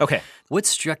around. Okay. What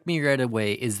struck me right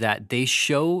away is that they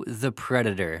show the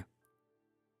Predator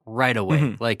right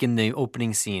away, like in the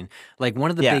opening scene. Like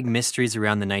one of the big mysteries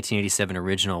around the 1987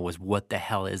 original was what the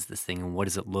hell is this thing, and what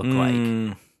does it look like?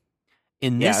 In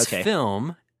this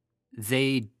film,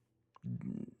 they...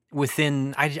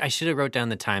 I should have wrote down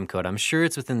the time code. I'm sure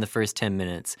it's within the first 10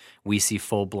 minutes, we see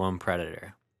full-blown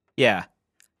Predator. Yeah.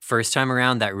 First time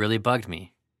around, that really bugged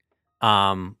me.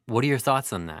 What are your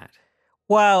thoughts on that?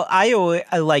 Well, I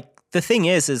like the thing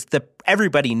is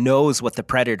everybody knows what the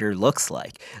Predator looks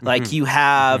like. Like you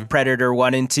have Predator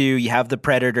 1 and 2, you have the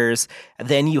Predators,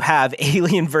 then you have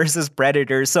Alien versus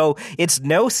Predator. So it's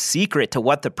no secret to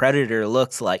what the Predator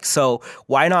looks like. So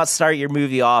why not start your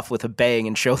movie off with a bang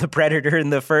and show the Predator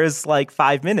in the first like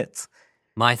 5 minutes?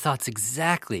 My thoughts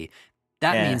exactly.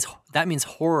 That means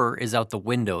horror is out the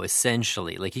window,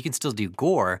 essentially. Like, you can still do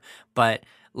gore, but,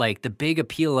 like, the big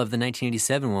appeal of the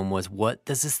 1987 one was, what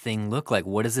does this thing look like?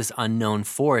 What is this unknown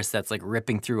force that's, like,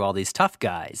 ripping through all these tough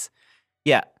guys?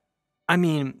 Yeah. I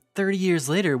mean, 30 years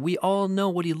later, we all know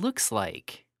what he looks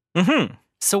like. Mm-hmm.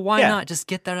 So why not just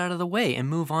get that out of the way and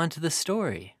move on to the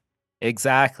story?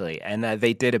 Exactly. And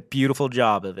they did a beautiful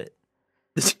job of it.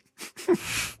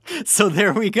 So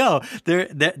there we go.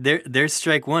 There's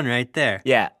strike one right there.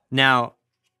 Yeah. Now,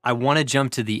 I want to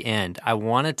jump to the end. I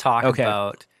want to talk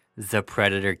about the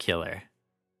Predator killer.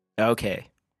 Okay.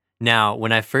 Now,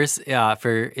 when I first,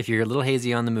 if you're a little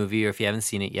hazy on the movie or if you haven't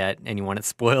seen it yet and you want it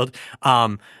spoiled,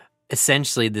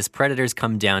 essentially this Predator's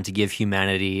come down to give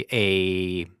humanity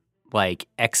a like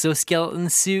exoskeleton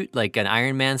suit, like an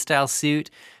Iron Man style suit,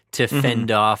 to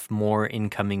fend off more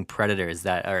incoming predators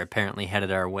that are apparently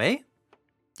headed our way.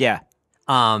 Yeah.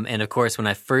 And of course, when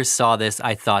I first saw this,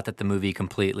 I thought that the movie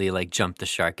completely like jumped the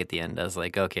shark at the end. I was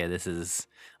like, okay, this is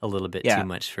a little bit too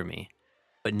much for me.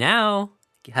 But now,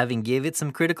 having gave it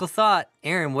some critical thought,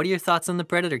 Aaron, what are your thoughts on the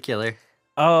Predator killer?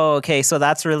 Oh, okay. So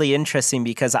that's really interesting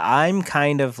because I'm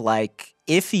kind of like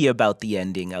iffy about the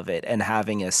ending of it and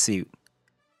having a suit.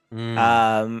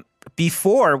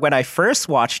 Before, when I first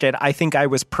watched it, I think I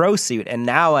was pro suit, and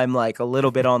now I'm like a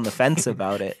little bit on the fence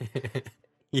about it.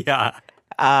 Yeah.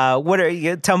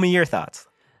 Tell me your thoughts.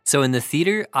 So in the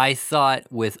theater, I thought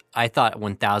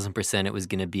 1000% it was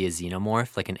going to be a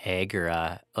xenomorph, like an egg or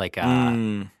a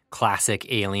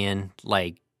classic alien,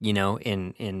 like, you know,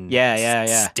 in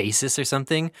stasis or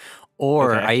something.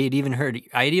 Or I had even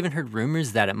heard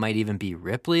rumors that it might even be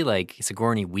Ripley, like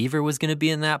Sigourney Weaver was going to be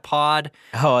in that pod.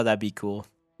 Oh, that'd be cool.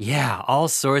 Yeah, all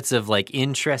sorts of like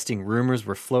interesting rumors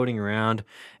were floating around.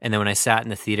 And then when I sat in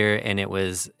the theater and it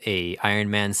was a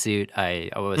Iron Man suit, I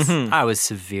was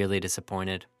severely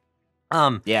disappointed.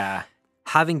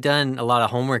 Having done a lot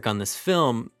of homework on this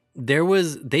film, they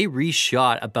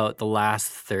reshot about the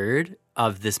last third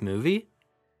of this movie.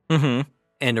 Mm-hmm.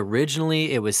 And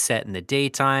originally it was set in the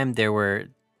daytime. There were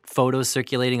photos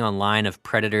circulating online of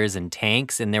predators and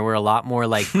tanks, and there were a lot more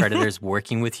like predators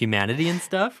working with humanity and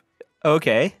stuff.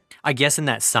 Okay. I guess in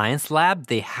that science lab,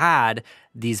 they had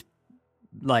these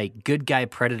like good guy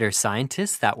predator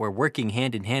scientists that were working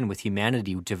hand in hand with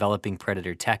humanity developing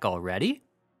predator tech already.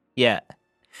 Yeah.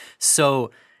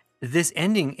 So this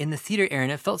ending in the theater,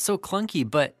 Aaron, it felt so clunky,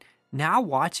 but now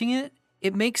watching it,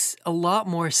 it makes a lot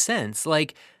more sense.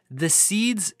 Like the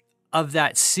seeds of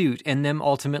that suit and them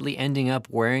ultimately ending up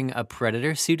wearing a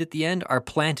predator suit at the end are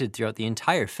planted throughout the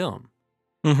entire film.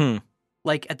 Mm-hmm.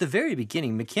 Like at the very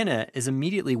beginning, McKenna is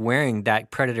immediately wearing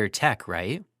that predator tech,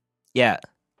 right? Yeah.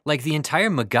 Like the entire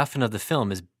MacGuffin of the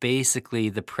film is basically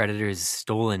the predator's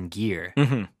stolen gear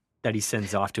that he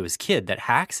sends off to his kid that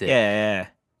hacks it. Yeah.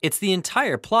 It's the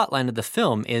entire plot line of the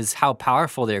film is how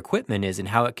powerful their equipment is and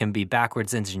how it can be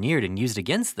backwards engineered and used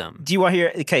against them. Do you want to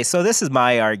hear? Okay, so this is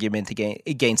my argument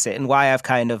against it and why I've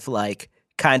kind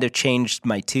of changed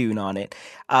my tune on it.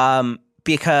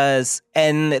 Because,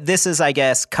 and this is, I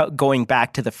guess, going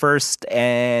back to the first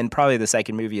and probably the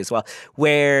second movie as well,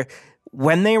 where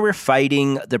when they were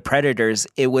fighting the predators,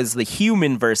 it was the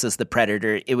human versus the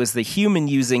predator. It was the human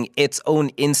using its own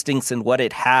instincts and what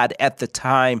it had at the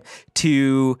time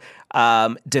to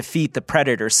defeat the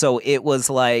predator. So it was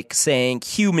like saying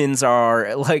humans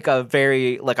are like a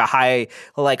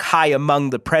high among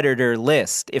the predator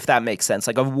list, if that makes sense,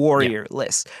 like a warrior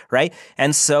list, right?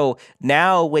 And so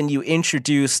now when you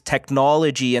introduce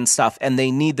technology and stuff, and they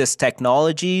need this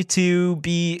technology to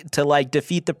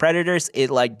defeat the predators, it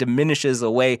like diminishes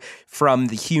away from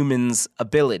the humans'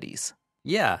 abilities.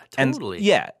 Yeah,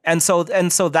 totally. And so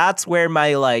that's where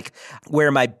my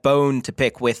bone to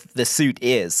pick with the suit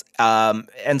is.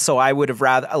 And so I would have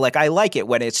rather, I like it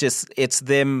when it's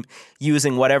them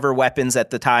using whatever weapons at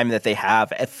the time that they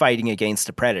have at fighting against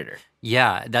a predator.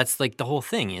 Yeah, that's like the whole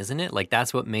thing, isn't it? Like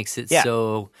that's what makes it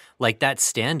so, like that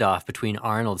standoff between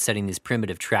Arnold setting these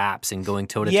primitive traps and going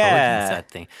toe to toe against that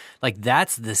thing. Like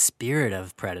that's the spirit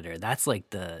of Predator. That's like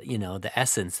the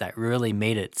essence that really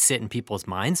made it sit in people's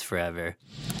minds forever.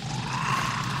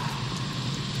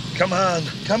 Come on.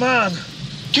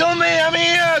 Kill me, I'm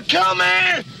here, kill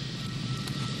me!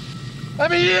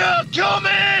 I'm here, kill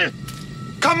me!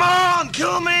 Come on,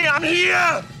 kill me, I'm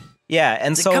here! Yeah,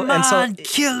 and so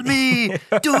kill me,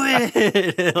 do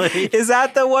it. Is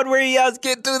that the one where he yells,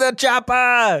 "Get to the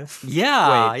chopper"?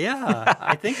 Yeah, yeah.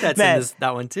 I think that's in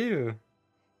that one too.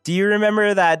 Do you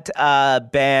remember that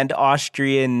band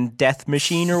Austrian Death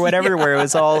Machine or whatever, where it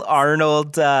was all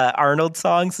Arnold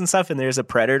songs and stuff, and there's a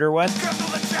Predator one?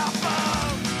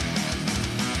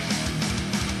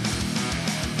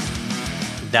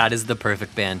 That is the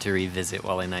perfect band to revisit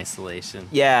while in isolation.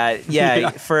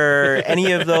 Yeah. For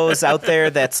any of those out there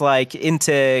that's like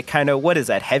into kind of, what is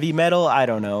that, heavy metal? I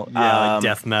don't know. Yeah, like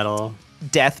death metal.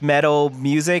 Death metal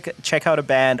music. Check out a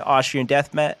band, Austrian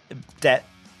Death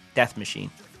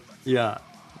Machine. Yeah.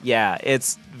 Yeah,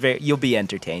 you'll be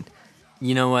entertained.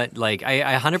 You know what? Like,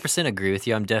 I 100% agree with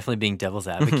you. I'm definitely being devil's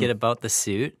advocate about the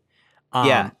suit.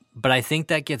 But I think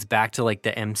that gets back to like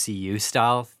the MCU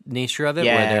style nature of it,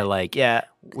 where they're like,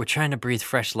 we're trying to breathe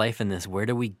fresh life in this. Where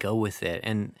do we go with it?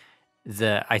 And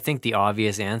I think the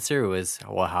obvious answer was,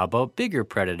 well, how about bigger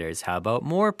predators? How about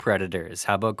more predators?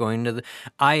 How about going to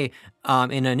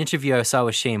in an interview I saw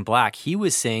with Shane Black, he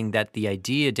was saying that the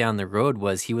idea down the road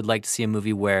was he would like to see a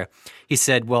movie where he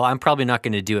said, well, I'm probably not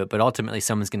going to do it, but ultimately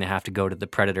someone's going to have to go to the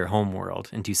predator homeworld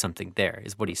and do something there,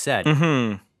 is what he said.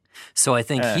 Mm-hmm. So I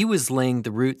think he was laying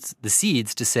the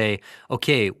seeds to say,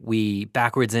 okay, we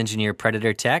backwards engineer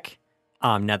predator tech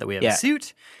now that we have a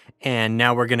suit, and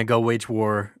now we're going to go wage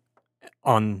war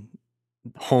on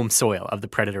home soil of the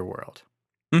predator world.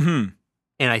 Mm-hmm.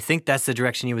 And I think that's the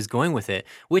direction he was going with it,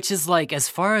 which is like, as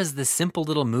far as the simple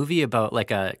little movie about like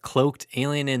a cloaked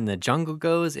alien in the jungle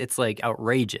goes, it's like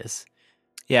outrageous.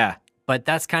 Yeah. But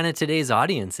that's kind of today's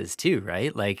audiences too,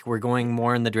 right? Like we're going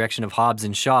more in the direction of Hobbs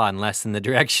and Shaw and less in the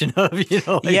direction of,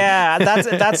 like... Yeah,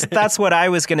 that's what I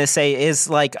was going to say is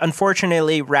like,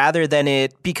 unfortunately, rather than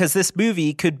it, because this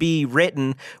movie could be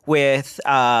written with,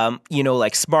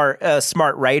 like smart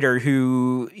writer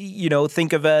who,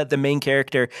 think of the main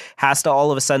character has to all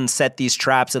of a sudden set these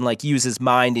traps and like use his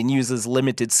mind and use his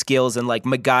limited skills and like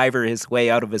MacGyver his way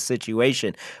out of a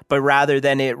situation. But rather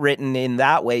than it written in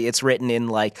that way, it's written in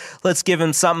like, let's give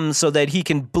him something so that he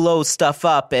can blow stuff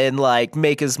up and like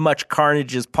make as much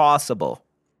carnage as possible.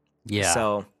 Yeah.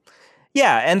 So,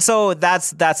 yeah. And so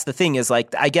that's the thing is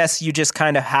like, I guess you just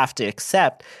kind of have to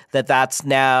accept that that's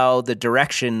now the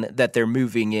direction that they're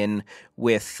moving in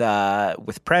with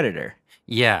Predator.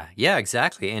 Yeah,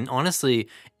 exactly. And honestly,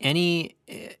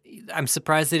 I'm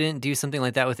surprised they didn't do something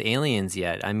like that with Aliens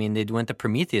yet. I mean, they went the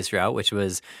Prometheus route, which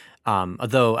was,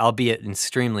 although albeit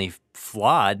extremely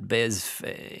flawed, but is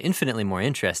infinitely more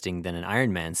interesting than an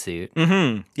Iron Man suit.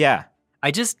 Mm-hmm. Yeah.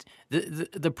 I just,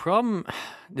 the problem,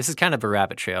 this is kind of a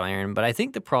rabbit trail, Aaron, but I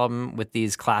think the problem with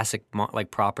these classic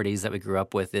like properties that we grew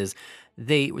up with is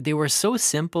they were so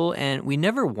simple and we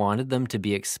never wanted them to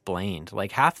be explained.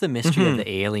 Like half the mystery of the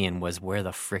alien was where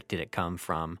the frick did it come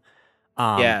from?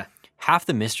 Yeah. Half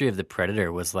the mystery of the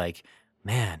Predator was like,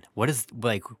 man,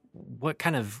 what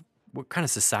kind of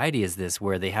society is this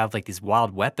where they have like these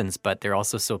wild weapons, but they're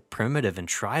also so primitive and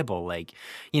tribal? Like,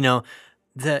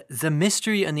 the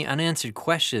mystery and the unanswered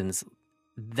questions,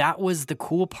 that was the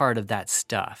cool part of that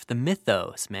stuff. The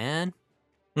mythos, man.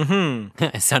 Mm-hmm.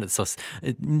 It sounded so,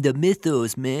 the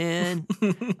mythos, man.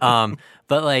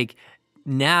 But like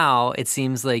now it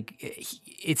seems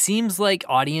like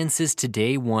audiences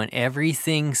today want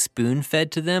everything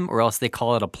spoon-fed to them or else they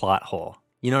call it a plot hole.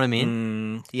 You know what I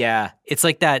mean? Yeah. It's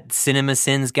like that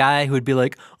CinemaSins guy who would be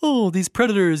like, oh, these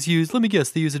Predators use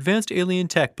advanced alien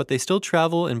tech, but they still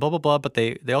travel and blah, blah, blah, but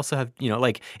they also have,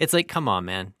 it's like, come on,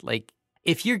 man. Like,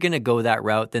 if you're going to go that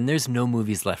route, then there's no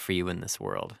movies left for you in this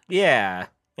world. Yeah.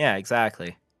 Yeah,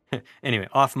 exactly. Anyway,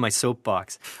 off of my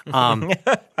soapbox.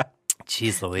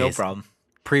 Jeez Louise. No problem.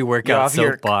 Pre-workout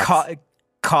soapbox.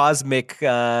 Cosmic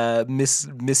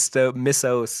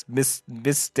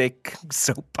mystic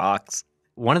soapbox.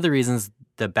 One of the reasons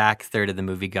the back third of the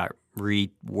movie got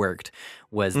reworked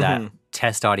was that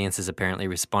test audiences apparently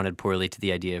responded poorly to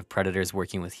the idea of predators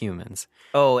working with humans.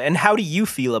 Oh, and how do you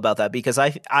feel about that? Because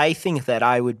I think that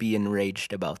I would be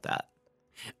enraged about that.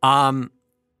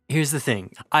 Here's the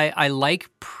thing. I like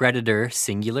Predator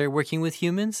singular working with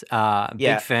humans.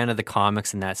 Big fan of the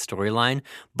comics and that storyline,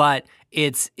 but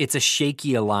it's a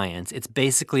shaky alliance. It's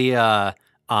basically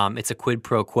it's a quid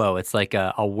pro quo. It's like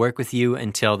I'll work with you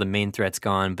until the main threat's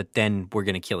gone, but then we're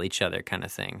going to kill each other kind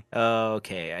of thing.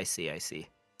 Okay, I see.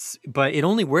 But it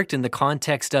only worked in the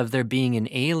context of there being an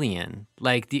alien.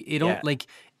 Like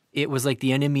it was like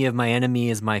the enemy of my enemy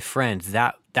is my friend.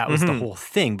 That was the whole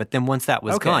thing. But then once that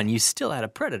was gone, you still had a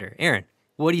predator. Aaron,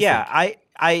 what do you think? Yeah,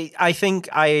 I think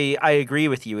I agree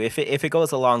with you. If it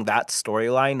goes along that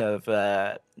storyline of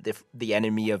the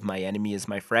enemy of my enemy is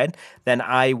my friend, then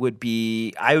I would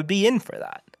be in for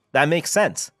that. That makes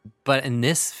sense. But in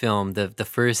this film, the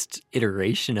first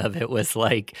iteration of it was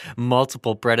like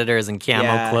multiple predators in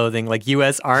camo clothing, like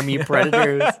U.S. Army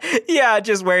predators. Yeah,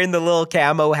 just wearing the little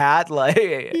camo hat, like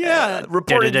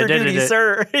reporting for duty,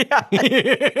 sir. Yeah.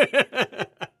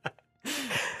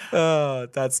 Oh,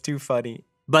 that's too funny.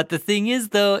 But the thing is,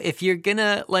 though, if you're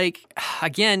gonna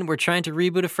again, we're trying to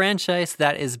reboot a franchise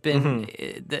that has been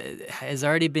has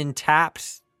already been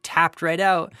tapped right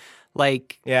out.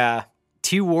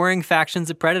 Two warring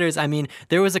factions of predators. I mean,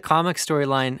 there was a comic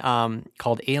storyline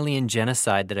called Alien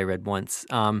Genocide that I read once,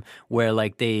 where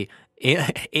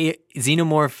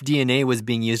xenomorph DNA was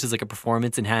being used as like a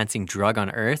performance-enhancing drug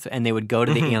on Earth, and they would go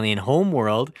to the alien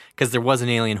homeworld, because there was an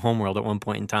alien homeworld at one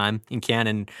point in time in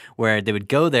canon, where they would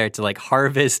go there to like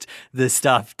harvest the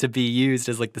stuff to be used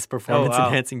as like this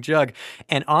performance-enhancing drug.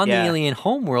 And on the alien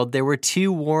homeworld, there were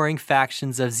two warring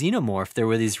factions of xenomorph. There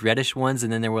were these reddish ones,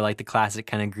 and then there were like the classic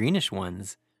kind of greenish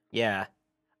ones. Yeah.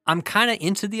 I'm kind of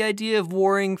into the idea of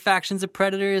warring factions of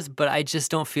predators, but I just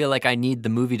don't feel like I need the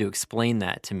movie to explain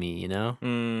that to me, you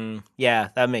know? Yeah,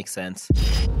 that makes sense.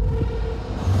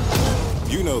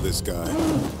 You know this guy.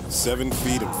 7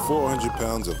 feet and 400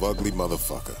 pounds of ugly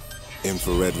motherfucker.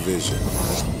 Infrared vision.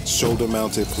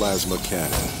 Shoulder-mounted plasma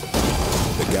cannon.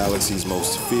 The galaxy's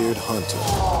most feared hunter.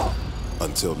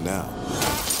 Until now.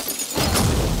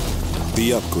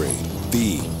 The Upgrade.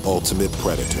 The ultimate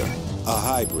predator. A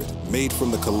hybrid made from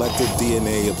the collective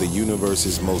DNA of the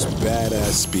universe's most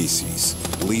badass species.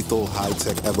 Lethal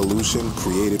high-tech evolution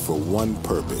created for one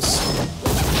purpose.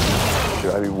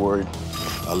 Should I be worried?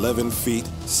 11 feet,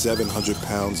 700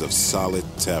 pounds of solid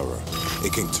terror.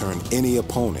 It can turn any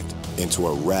opponent into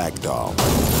a rag doll.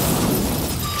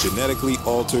 Genetically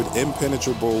altered,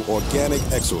 impenetrable, organic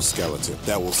exoskeleton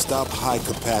that will stop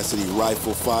high-capacity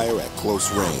rifle fire at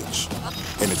close range.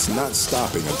 And it's not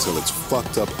stopping until it's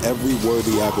fucked up every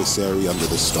worthy adversary under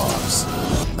the stars.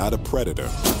 Not a predator,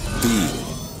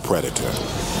 the predator.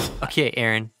 Okay,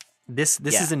 Aaron, this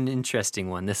is an interesting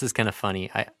one. This is kind of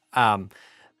funny.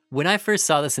 When I first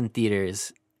saw this in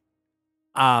theaters,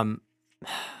 the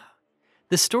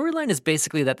storyline is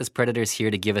basically that this predator is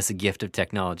here to give us a gift of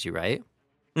technology, right?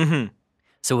 Mm-hmm.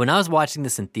 So when I was watching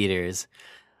this in theaters,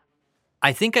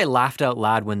 I think I laughed out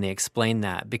loud when they explained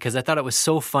that because I thought it was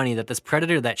so funny that this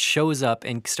predator that shows up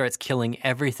and starts killing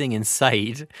everything in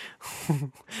sight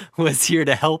was here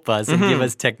to help us and give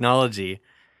us technology.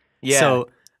 Yeah. So,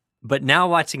 but now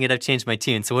watching it, I've changed my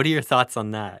tune. So what are your thoughts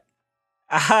on that?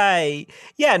 I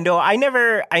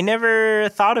never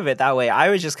thought of it that way. I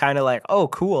was just kind of like, oh,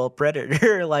 cool,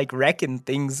 predator, like wrecking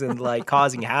things and like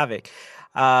causing havoc.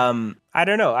 I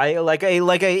don't know.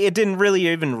 It didn't really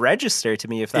even register to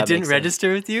me. If that it didn't makes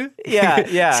register with you, yeah.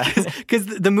 Because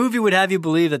the movie would have you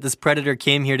believe that this predator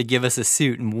came here to give us a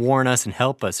suit and warn us and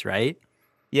help us, right?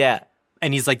 Yeah.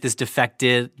 And he's like this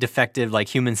defective like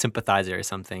human sympathizer or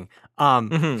something.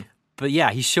 But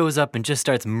yeah, he shows up and just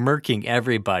starts murking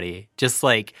everybody, just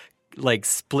like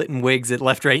splitting wigs at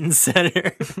left, right, and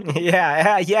center.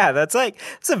 yeah.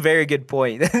 That's a very good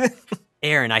point.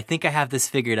 Aaron, I think I have this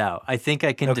figured out. I think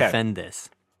I can defend this.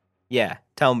 Yeah,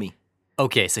 tell me.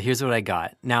 Okay, so here's what I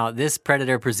got. Now, this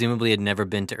predator presumably had never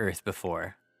been to Earth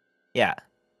before. Yeah.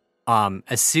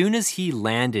 As soon as he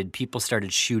landed, people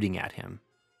started shooting at him.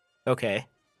 Okay.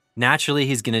 Naturally,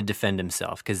 he's going to defend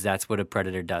himself because that's what a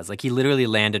predator does. Like, he literally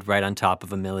landed right on top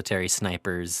of a military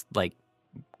sniper's,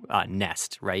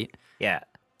 nest, right? Yeah.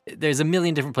 There's a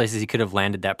million different places he could have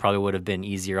landed that probably would have been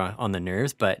easier on the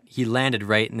nerves, but he landed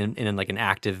right in like an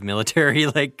active military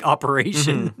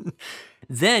operation.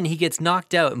 Then he gets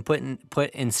knocked out and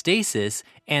put in stasis,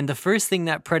 and the first thing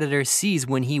that predator sees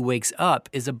when he wakes up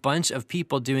is a bunch of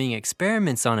people doing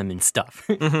experiments on him and stuff.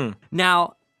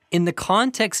 Now, in the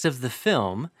context of the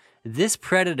film, this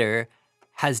predator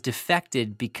has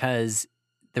defected because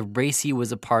the race he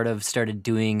was a part of started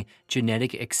doing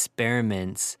genetic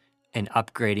experiments and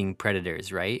upgrading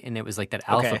predators, right? And it was like that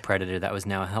alpha predator that was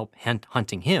now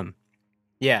hunting him.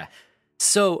 Yeah.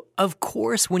 So, of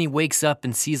course, when he wakes up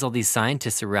and sees all these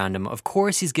scientists around him, of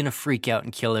course he's going to freak out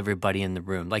and kill everybody in the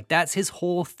room. Like, that's his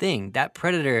whole thing. That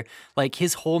predator, like,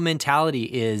 his whole mentality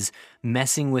is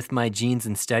messing with my genes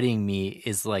and studying me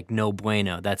is like no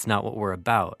bueno. That's not what we're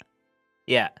about.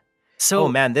 Yeah. So, oh,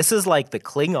 man, this is like the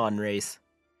Klingon race.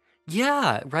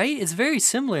 Yeah, right? It's very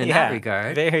similar in that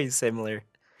regard. Very similar.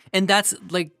 And that's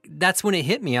when it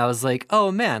hit me. I was like, oh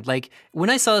man, like when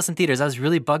I saw this in theaters, I was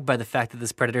really bugged by the fact that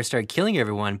this predator started killing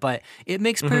everyone, but it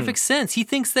makes perfect sense. He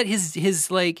thinks that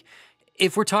his like,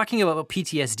 if we're talking about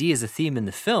PTSD as a theme in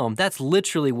the film, that's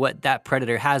literally what that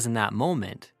predator has in that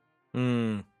moment.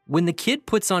 When the kid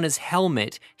puts on his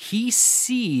helmet, he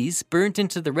sees, burnt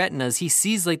into the retinas, he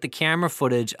sees like the camera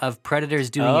footage of predators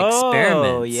doing experiments.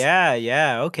 Oh,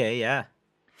 yeah, okay, yeah.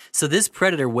 So this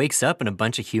predator wakes up and a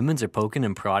bunch of humans are poking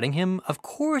and prodding him. Of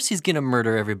course he's going to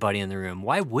murder everybody in the room.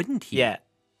 Why wouldn't he? Yeah,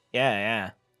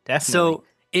 definitely. So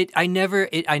I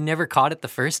never caught it the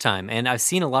first time, and I've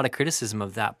seen a lot of criticism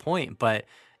of that point. But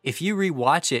if you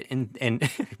rewatch it, and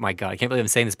my God, I can't believe I'm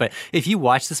saying this, but if you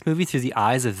watch this movie through the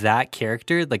eyes of that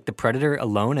character, like the predator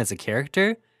alone as a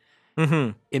character,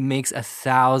 it makes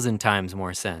 1,000 times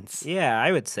more sense. Yeah,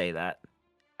 I would say that.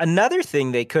 Another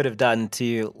thing they could have done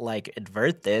to like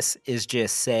avert this is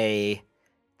just say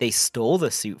they stole the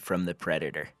suit from the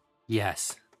predator.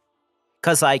 Yes.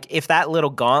 Because like if that little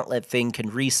gauntlet thing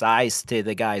can resize to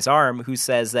the guy's arm, who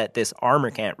says that this armor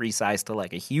can't resize to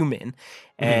like a human,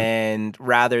 and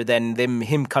rather than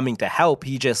him coming to help,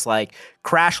 he just like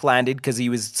crash landed because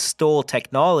he stole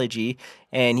technology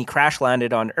and he crash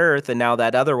landed on Earth, and now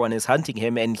that other one is hunting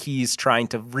him and he's trying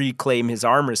to reclaim his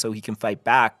armor so he can fight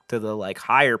back to the like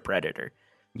higher predator.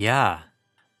 Yeah.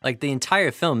 Like the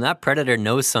entire film, that predator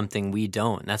knows something we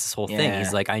don't. That's his whole thing.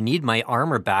 He's like, I need my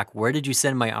armor back. Where did you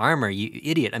send my armor? You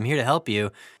idiot. I'm here to help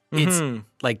you. It's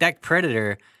like that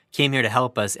predator came here to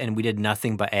help us and we did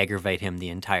nothing but aggravate him the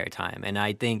entire time. And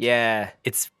I think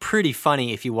it's pretty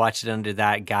funny if you watch it under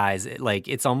that guise.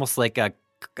 It's almost like a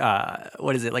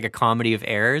like a comedy of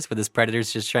errors where this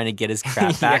predator's just trying to get his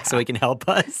crap back so he can help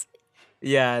us.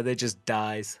 Yeah, that just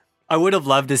dies. I would have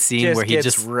loved a scene where he gets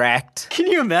just wrecked. Can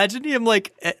you imagine him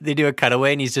like they do a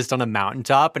cutaway and he's just on a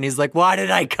mountaintop and he's like, "Why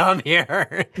did I come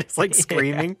here?" It's like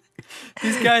screaming.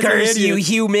 These guys Curse are you, idiots.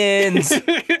 humans!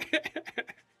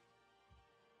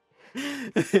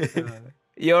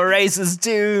 Your race is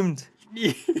doomed.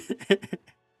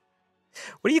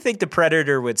 What do you think the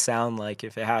Predator would sound like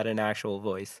if it had an actual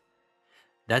voice?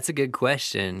 That's a good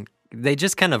question. They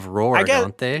just kind of roar,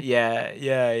 don't they?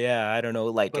 Yeah. I don't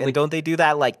know. And don't they do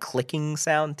that like clicking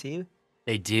sound too?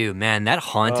 They do. Man, that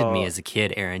haunted me as a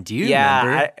kid, Aaron. Do you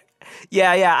remember?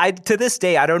 I to this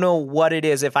day, I don't know what it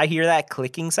is. If I hear that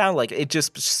clicking sound, like it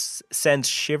just sends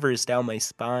shivers down my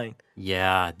spine.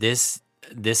 Yeah, this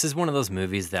is one of those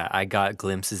movies that I got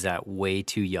glimpses at way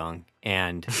too young.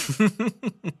 And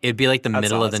it'd be like the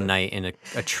middle of the night and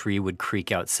a tree would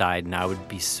creak outside and I would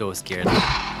be so scared.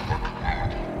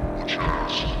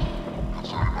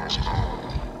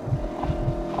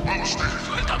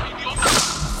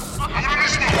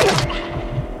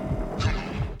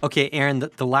 Okay, Aaron,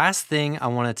 the last thing I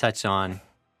want to touch on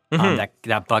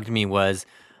that bugged me was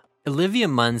Olivia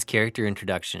Munn's character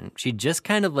introduction. She just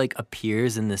kind of like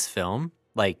appears in this film,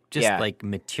 like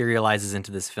materializes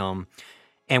into this film.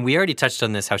 And we already touched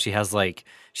on this, how she has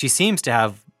she seems to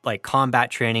have like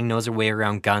combat training, knows her way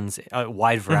around guns, a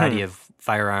wide variety of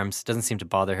firearms, doesn't seem to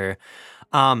bother her.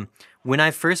 When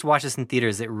I first watched this in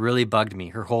theaters, it really bugged me.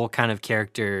 Her whole kind of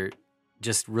character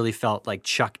just really felt like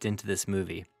chucked into this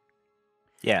movie.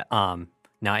 Yeah. Now,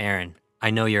 Aaron, I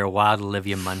know you're a wild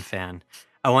Olivia Munn fan.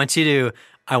 I want you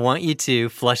to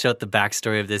flesh out the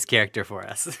backstory of this character for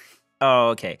us. Oh,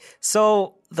 okay.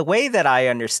 So the way that I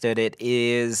understood it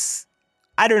is,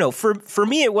 I don't know. For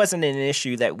me, it wasn't an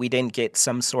issue that we didn't get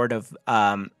some sort of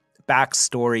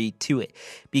backstory to it,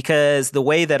 because the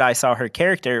way that I saw her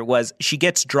character was she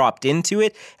gets dropped into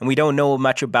it and we don't know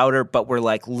much about her, but we're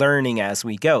like learning as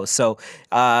we go. So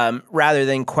rather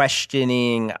than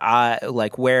questioning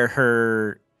where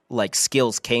her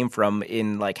skills came from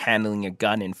in like handling a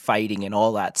gun and fighting and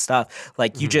all that stuff,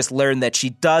 you just learn that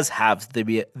she does have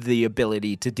the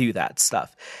ability to do that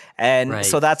stuff. And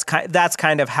so that's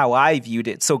kind of how I viewed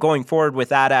it. So going forward with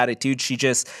that attitude, she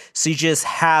just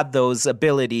had those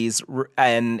abilities,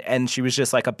 and she was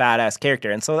just like a badass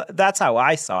character. And so that's how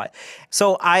I saw it.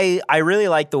 So I really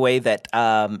like the way that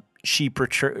she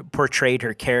portrayed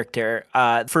her character.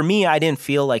 For me, I didn't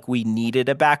feel like we needed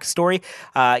a backstory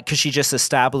because she just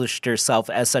established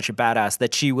herself as such a badass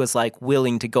that she was like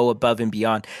willing to go above and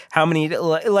beyond. And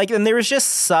there was just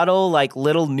subtle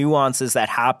little nuances that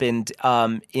happened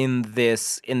in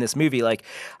this movie.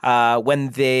 When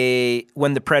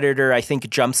the Predator, I think,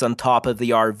 jumps on top of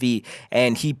the RV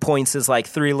and he points his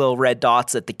 3 little red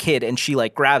dots at the kid, and she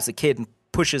grabs the kid and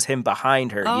pushes him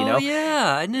behind her, you know? Oh,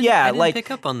 yeah. I didn't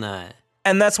pick up on that.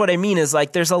 And that's what I mean is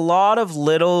there's a lot of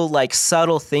little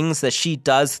subtle things that she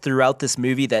does throughout this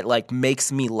movie that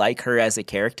makes me like her as a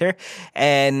character.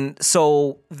 And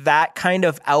so that kind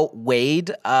of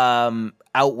outweighed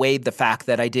the fact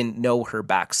that I didn't know her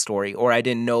backstory, or I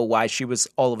didn't know why she was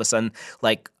all of a sudden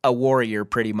a warrior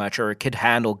pretty much, or could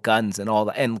handle guns and all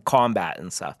that and combat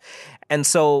and stuff. And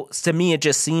so to me, it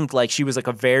just seemed like she was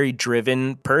a very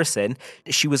driven person.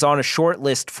 She was on a short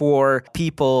list for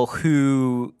people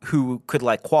who could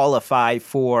qualify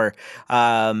for,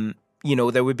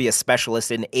 there would be a specialist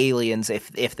in aliens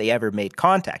if they ever made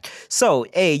contact. So,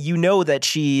 that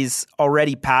she's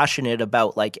already passionate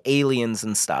about aliens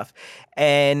and stuff.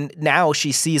 And now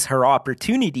she sees her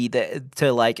opportunity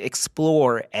to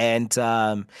explore and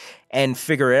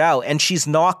figure it out. And she's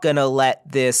not going to let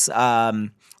this,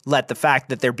 let the fact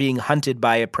that they're being hunted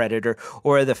by a predator,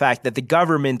 or the fact that the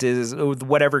government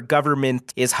whatever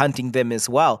government is hunting them as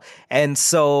well. And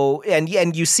so, and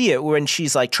you see it when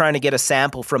she's trying to get a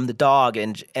sample from the dog,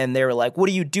 and they're like, "What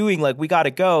are you doing? We got to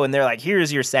go." And they're like,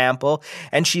 "Here's your sample."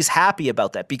 And she's happy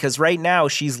about that because right now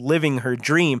she's living her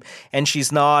dream and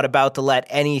she's not about to let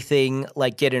anything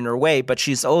get in her way, but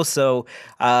she's also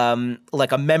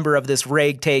a member of this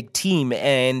ragtag team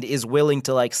and is willing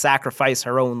to sacrifice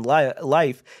her own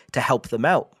life to help them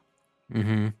out.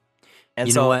 Mm-hmm. And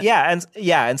you so,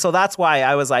 and so that's why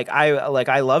I was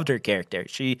I loved her character.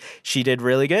 She did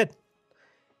really good.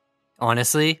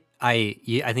 Honestly, I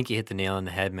think you hit the nail on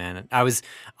the head, man.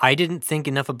 I didn't think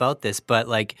enough about this,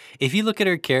 but if you look at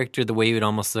her character the way you would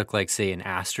almost look like, say, an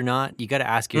astronaut, you got to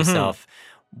ask yourself,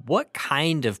 what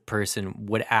kind of person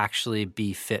would actually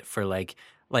be fit for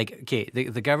okay,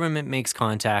 the government makes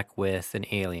contact with an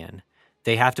alien.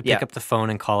 They have to pick up the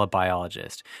phone and call a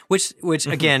biologist, which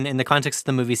again, in the context of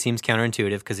the movie, seems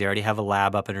counterintuitive because they already have a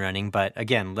lab up and running. But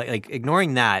again,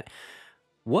 ignoring that,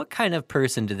 what kind of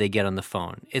person do they get on the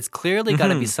phone? It's clearly got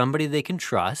to be somebody they can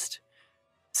trust,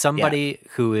 somebody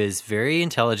who is very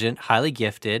intelligent, highly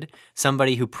gifted,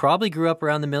 somebody who probably grew up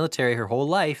around the military her whole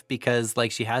life because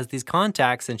like she has these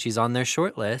contacts and she's on their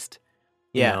short list,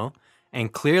 you know?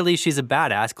 And clearly she's a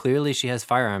badass. Clearly she has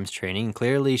firearms training.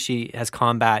 Clearly she has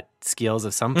combat skills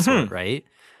of some sort, right?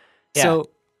 Yeah. So,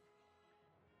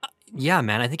 yeah,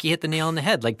 man, I think you hit the nail on the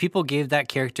head. Like, people gave that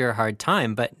character a hard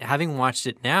time, but having watched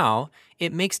it now,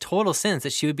 it makes total sense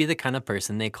that she would be the kind of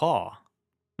person they call.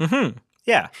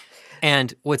 Yeah.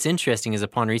 And what's interesting is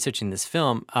upon researching this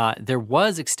film, there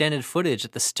was extended footage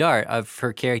at the start of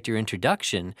her character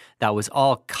introduction that was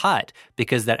all cut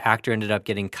because that actor ended up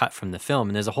getting cut from the film.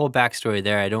 And there's a whole backstory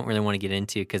there I don't really want to get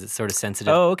into because it's sort of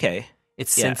sensitive. Oh, okay.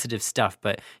 It's sensitive stuff,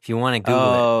 but if you want to Google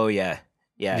it. Oh, yeah.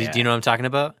 Yeah. Do you know what I'm talking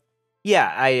about?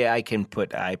 Yeah, I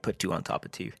put 2 on top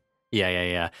of 2.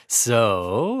 Yeah.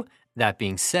 So that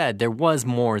being said, there was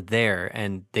more there,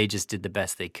 and they just did the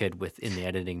best they could within the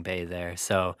editing bay there.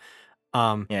 So,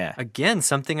 again,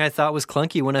 something I thought was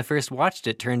clunky when I first watched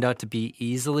it turned out to be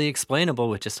easily explainable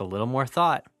with just a little more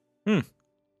thought.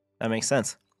 That makes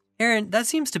sense. Aaron, that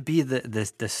seems to be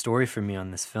the story for me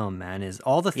on this film, man, is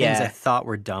all the things I thought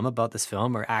were dumb about this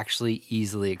film are actually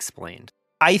easily explained.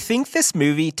 I think this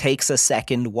movie takes a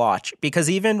second watch because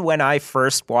even when I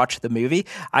first watched the movie,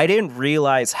 I didn't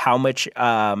realize how much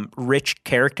rich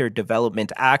character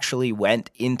development actually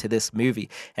went into this movie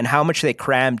and how much they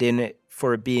crammed in it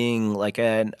for being like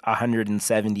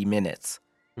 170 minutes.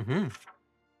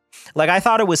 Like, I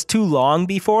thought it was too long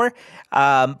before,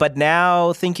 but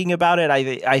now thinking about it,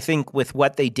 I think with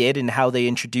what they did and how they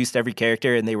introduced every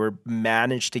character and they were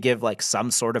managed to give like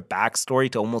some sort of backstory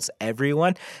to almost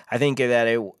everyone, I think that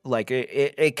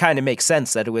it kind of makes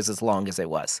sense that it was as long as it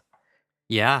was.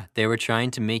 Yeah, they were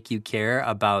trying to make you care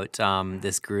about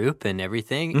this group and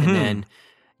everything, and then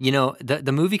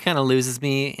the movie kind of loses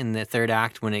me in the third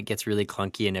act when it gets really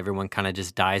clunky and everyone kind of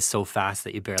just dies so fast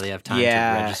that you barely have time to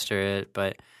register it,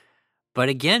 But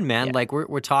again, man, like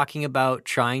we're talking about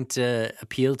trying to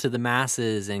appeal to the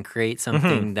masses and create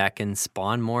something that can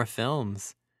spawn more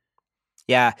films.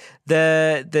 Yeah,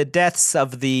 the deaths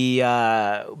of the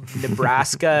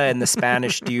Nebraska and the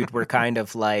Spanish dude were kind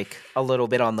of like a little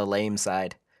bit on the lame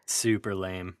side. Super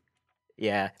lame.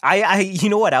 Yeah. I you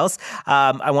know what else?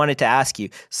 I wanted to ask you.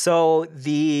 So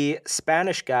the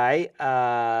Spanish guy,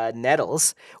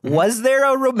 Nettles, was there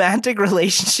a romantic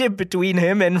relationship between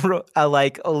him and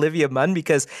like Olivia Munn?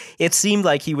 Because it seemed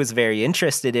like he was very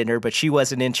interested in her, but she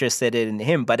wasn't interested in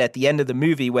him. But at the end of the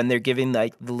movie, when they're giving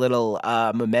like the little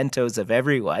mementos of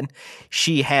everyone,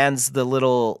 she hands the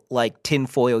little like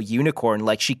tinfoil unicorn,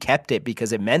 like she kept it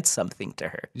because it meant something to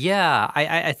her. Yeah,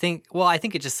 I think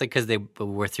it's just like because they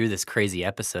were through this crazy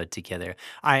episode together.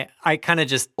 I kind of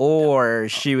just... Or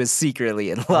she was secretly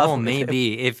in love with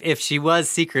maybe. him. If she was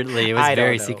secretly, it was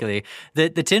very secretly. The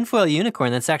tinfoil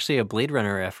unicorn, that's actually a Blade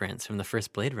Runner reference from the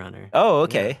first Blade Runner. Oh,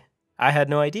 okay. Yeah. I had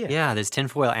no idea. Yeah, there's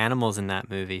tinfoil animals in that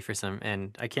movie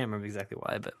and I can't remember exactly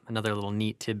why, but another little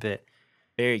neat tidbit.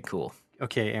 Very cool.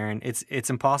 Okay, Aaron, it's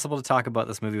impossible to talk about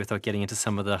this movie without getting into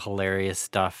some of the hilarious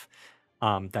stuff.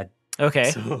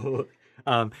 Okay. So,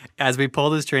 as we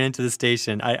pull this train into the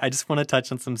station, I just want to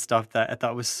touch on some stuff that I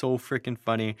thought was so freaking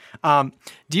funny.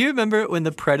 Do you remember when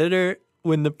the Predator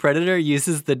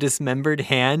uses the dismembered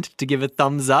hand to give a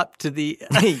thumbs up to the...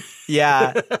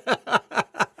 Yeah.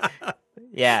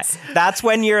 Yeah. That's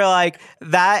when you're like,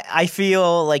 that I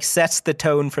feel like sets the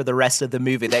tone for the rest of the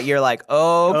movie, that you're like,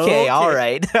 okay. All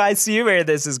right. I see where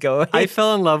this is going. I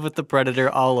fell in love with the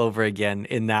Predator all over again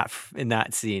in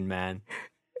that scene, man.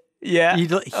 Yeah.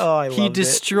 He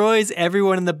destroys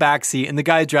everyone in the backseat, and the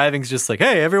guy driving's just like,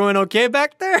 hey, everyone okay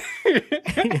back there?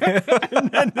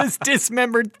 And then this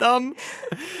dismembered thumb.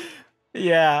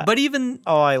 Yeah. But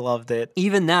I loved it.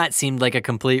 Even that seemed like a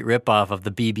complete ripoff of the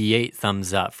BB-8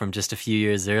 thumbs up from just a few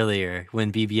years earlier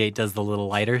when BB-8 does the little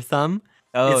lighter thumb.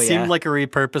 It seemed like a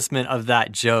repurposement of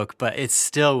that joke, but it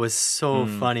still was so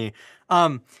funny.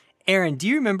 Aaron, do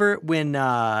you remember when...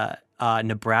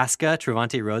 Nebraska,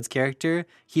 Trevante Rhodes' character,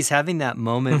 he's having that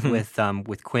moment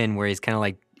with Quinn where he's kind of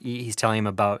like, he's telling him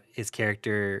about his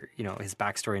character, his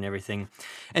backstory and everything.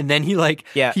 And then he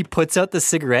puts out the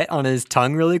cigarette on his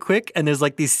tongue really quick, and there's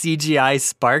like these CGI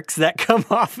sparks that come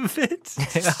off of it.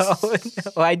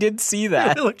 Oh, I did see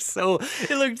that.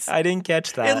 I didn't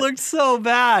catch that. It looked so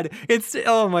bad.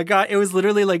 Oh my God. It was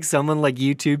literally like someone like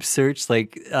YouTube searched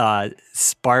like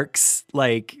sparks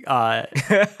like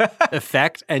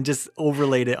effect and just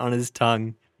overlaid it on his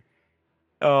tongue.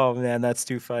 Oh man, that's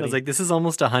too funny. I was like, this is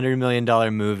almost $100 million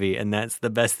movie, and that's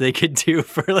the best they could do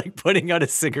for like putting out a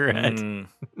cigarette.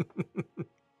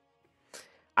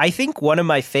 I think one of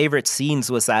my favorite scenes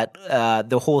was that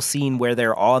the whole scene where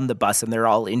they're on the bus and they're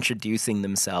all introducing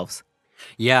themselves.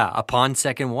 Yeah, upon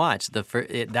second watch,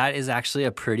 that is actually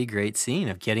a pretty great scene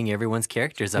of getting everyone's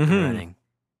characters up and running.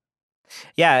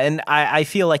 Yeah, and I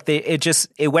feel like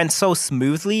it went so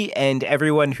smoothly, and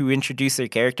everyone who introduced their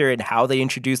character and how they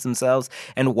introduced themselves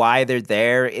and why they're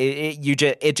there,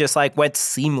 it just like went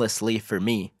seamlessly for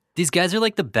me. These guys are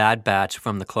like the Bad Batch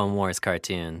from the Clone Wars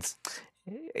cartoons.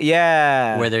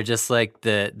 Yeah. Where they're just like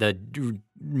the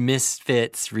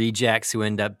misfits, rejects who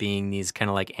end up being these kind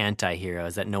of like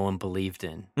anti-heroes that no one believed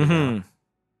in. Mm-hmm.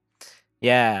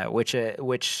 Yeah, which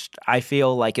I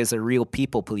feel like is a real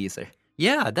people pleaser.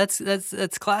 Yeah,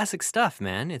 that's classic stuff,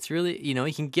 man. It's really,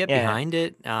 you can get behind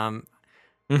it.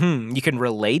 You can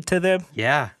relate to them.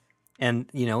 Yeah. And,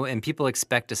 and people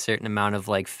expect a certain amount of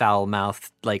like foul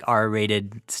mouth, like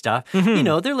R-rated stuff.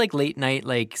 They're like late night,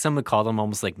 like some would call them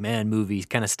almost like man movies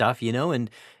kind of stuff, and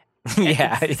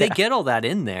they get all that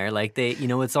in there. Like they,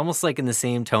 it's almost like in the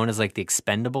same tone as like the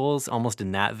Expendables, almost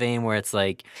in that vein where it's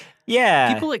like,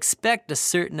 people expect a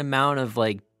certain amount of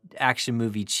like action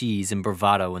movie cheese and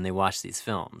bravado when they watch these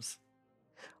films.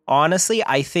 Honestly,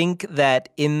 I think that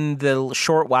in the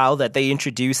short while that they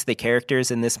introduced the characters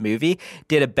in this movie,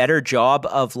 did a better job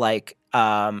of like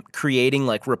creating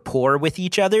like rapport with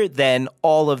each other than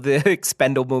all of the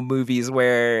Expendable movies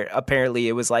where apparently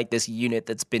it was like this unit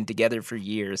that's been together for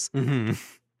years. Mm-hmm.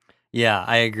 Yeah,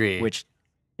 I agree. Which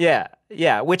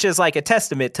is like a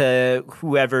testament to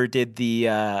whoever did the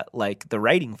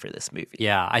writing for this movie.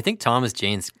 Yeah, I think Thomas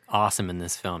Jane's awesome in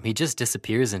this film. He just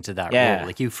disappears into that role.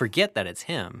 Like you forget that it's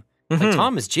him. Mm-hmm. Like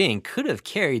Thomas Jane could have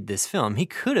carried this film. He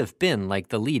could have been like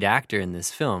the lead actor in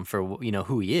this film for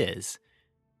who he is.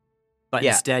 But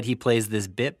instead he plays this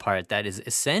bit part that is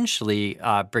essentially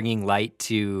bringing light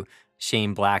to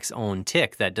Shane Black's own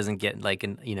tick that doesn't get like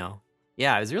it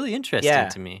was really interesting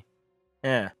to me.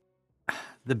 Yeah.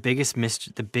 The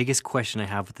biggest question I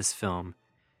have with this film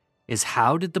is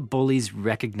how did the bullies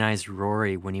recognize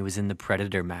Rory when he was in the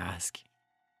Predator mask?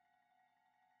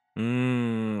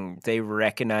 They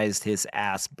recognized his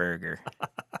ass burger.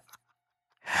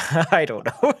 I don't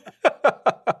know.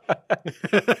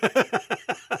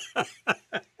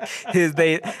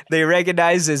 They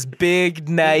recognized his big,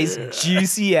 nice,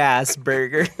 juicy ass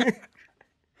burger.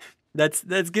 That's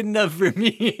good enough for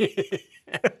me.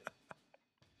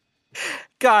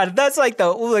 God, that's like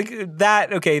that.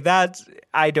 Okay, that's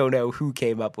I don't know who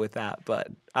came up with that, but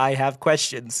I have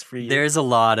questions for you. There's a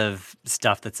lot of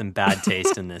stuff that's in bad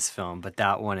taste in this film, but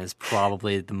that one is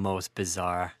probably the most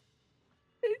bizarre.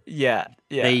 Yeah.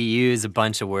 They use a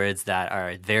bunch of words that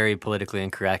are very politically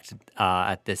incorrect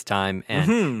at this time,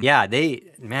 and they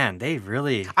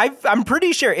really. I'm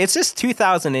pretty sure it's just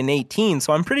 2018,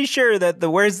 so I'm pretty sure that the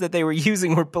words that they were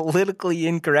using were politically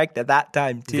incorrect at that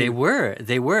time too. They were,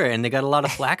 and they got a lot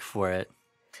of flack for it.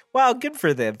 Well, good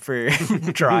for them for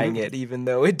trying it, even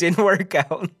though it didn't work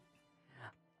out.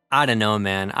 I don't know,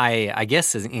 man. I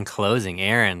guess in closing,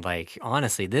 Aaron, like,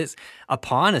 honestly,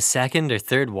 upon a second or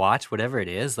third watch, whatever it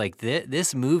is, like,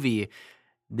 this movie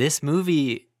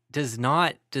does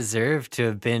not deserve to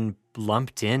have been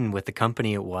lumped in with the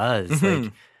company it was. Mm-hmm.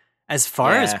 Like, as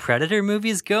far as Predator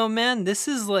movies go, man, this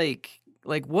is like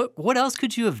what else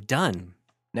could you have done?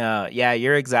 No, yeah,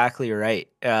 you're exactly right.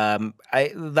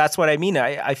 That's what I mean.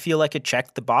 I feel like it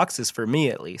checked the boxes for me,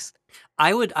 at least.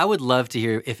 I would love to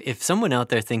hear if someone out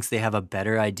there thinks they have a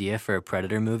better idea for a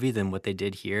Predator movie than what they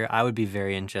did here. I would be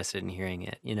very interested in hearing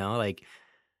it.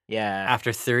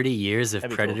 After 30 years of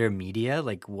Predator media,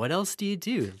 like what else do you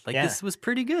do? Like this was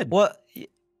pretty good. Well,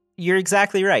 you're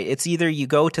exactly right. It's either you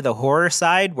go to the horror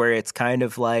side where it's kind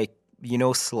of like,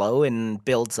 slow and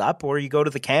builds up, or you go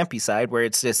to the campy side where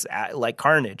it's just like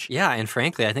carnage. Yeah, and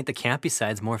frankly, I think the campy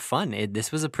side's more fun.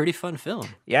 This was a pretty fun film.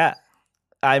 Yeah.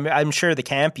 I'm sure the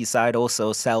campy side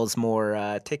also sells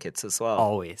more tickets as well.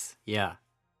 Always, yeah.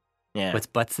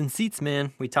 With butts and seats,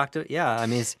 man. We talked to,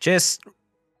 it's just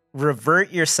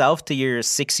revert yourself to your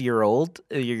 6-year-old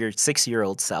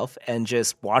self and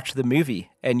just watch the movie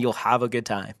and you'll have a good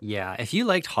time. Yeah, if you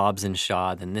liked Hobbs and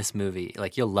Shaw, then this movie,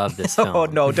 like you'll love this film. Oh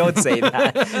no, don't say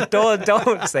that.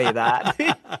 don't say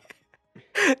that.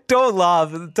 Don't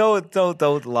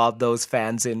lob those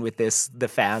fans in with the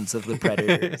fans of the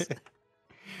Predators.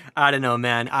 I don't know,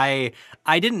 man. I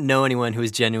didn't know anyone who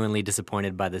was genuinely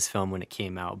disappointed by this film when it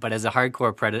came out. But as a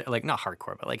hardcore Predator, like not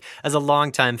hardcore, but like as a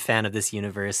longtime fan of this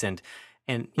universe and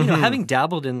having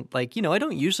dabbled in I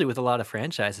don't usually with a lot of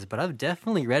franchises, but I've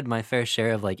definitely read my fair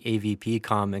share of like AVP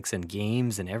comics and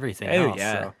games and everything else.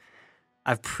 Yeah. So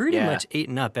I've pretty much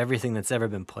eaten up everything that's ever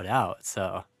been put out.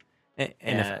 So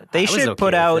And they I was should okay put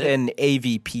with out it. an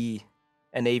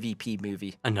AVP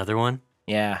movie. Another one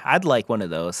Yeah, I'd like one of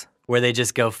those. where they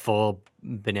just go full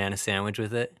banana sandwich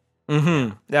with it.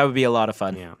 Mm-hmm. That would be a lot of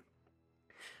fun. Yeah.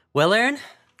 Well, Aaron,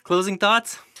 closing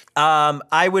thoughts?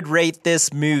 I would rate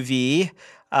this movie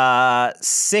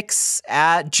 6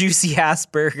 juicy ass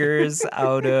burgers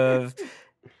out of.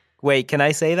 Wait, can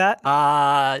I say that?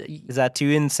 Is that too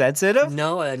insensitive?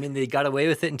 No, I mean, they got away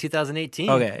with it in 2018.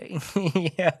 Okay.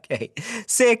 Yeah, okay.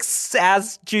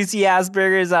 6 juicy ass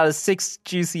burgers out of 6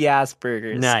 juicy ass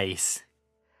burgers. Nice.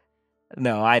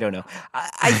 No, I don't know.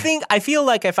 I feel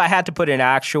like if I had to put an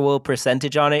actual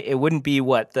percentage on it, it wouldn't be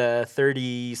the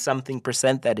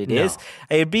 30-something% that it is.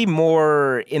 It'd be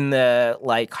more in the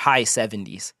high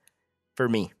 70s for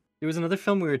me. There was another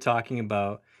film we were talking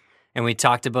about, and we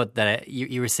talked about that.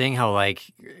 You were saying how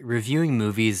reviewing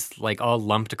movies all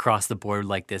lumped across the board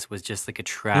like this was just a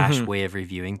trash way of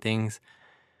reviewing things.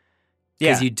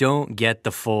 Because you don't get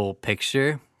the full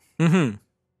picture. Mm-hmm.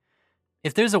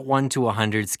 If there's a 1 to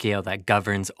 100 scale that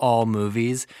governs all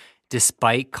movies,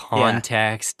 despite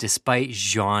context, despite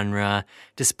genre,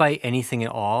 despite anything at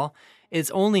all,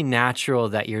 it's only natural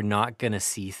that you're not going to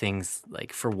see things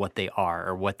for what they are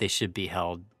or what they should be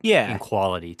held in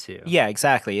quality to. Yeah,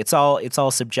 exactly. It's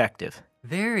all subjective.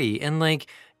 Very. And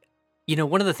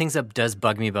one of the things that does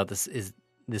bug me about this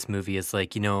movie is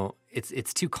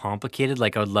it's too complicated.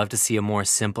 I would love to see a more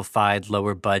simplified,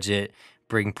 lower budget,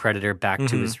 bring Predator back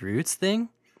to his roots thing.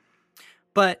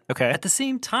 But at the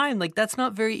same time, that's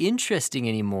not very interesting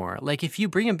anymore. If you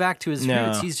bring him back to his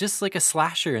roots, he's just a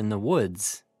slasher in the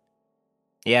woods.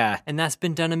 Yeah. And that's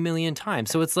been done a million times.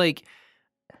 So it's I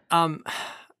don't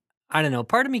know.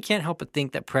 Part of me can't help but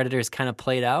think that Predator is kind of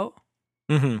played out.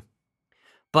 Mm-hmm.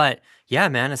 But yeah,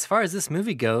 man, as far as this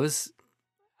movie goes,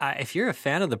 if you're a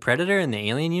fan of the Predator and the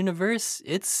Alien universe,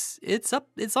 it's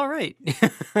all right.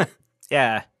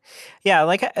 Yeah. Yeah,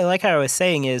 like I was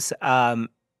saying is the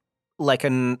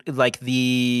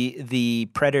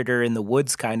Predator in the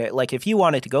woods kind of if you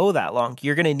wanted to go that long,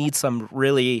 you're going to need some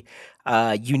really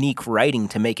unique writing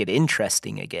to make it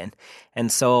interesting again.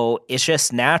 And so it's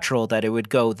just natural that it would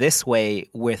go this way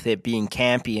with it being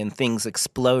campy and things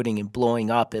exploding and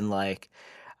blowing up and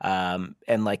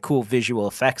cool visual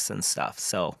effects and stuff.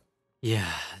 So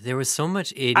yeah, there was so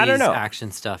much 80s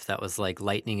action stuff that was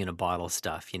lightning in a bottle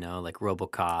stuff, like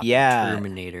RoboCop, and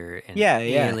Terminator, and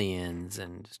Aliens,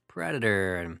 and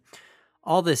Predator, and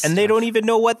all this and stuff. They don't even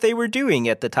know what they were doing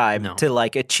at the time to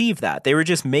achieve that. They were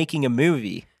just making a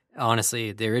movie.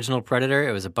 Honestly, the original Predator,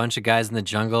 it was a bunch of guys in the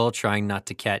jungle trying not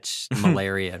to catch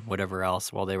malaria and whatever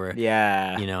else while they were,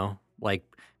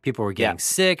 people were getting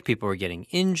sick, people were getting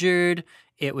injured.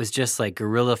 It was just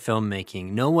guerrilla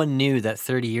filmmaking. No one knew that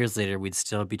 30 years later we'd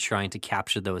still be trying to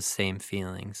capture those same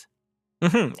feelings.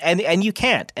 Mm-hmm. And you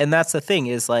can't. And that's the thing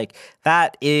is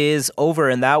that is over,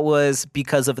 and that was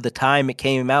because of the time it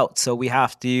came out. So we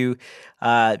have to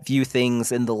view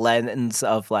things in the lens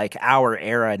of our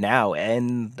era now.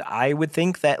 And I would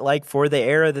think that for the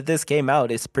era that this came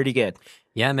out, it's pretty good.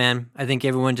 Yeah, man. I think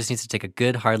everyone just needs to take a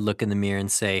good hard look in the mirror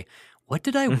and say, what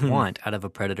did I want out of a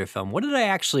Predator film? What did I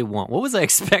actually want? What was I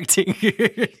expecting?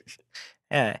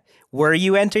 Yeah. Were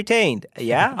you entertained?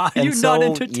 Yeah. Are you not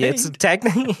entertained? It's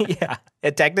technically,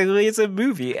 technically it's a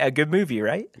good movie,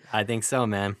 right? I think so,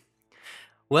 man.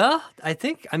 Well, I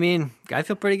feel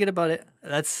pretty good about it.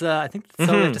 I think that's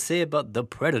all I have to say about the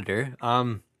Predator.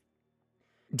 Do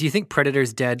you think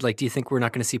Predator's dead? Do you think we're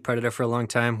not going to see Predator for a long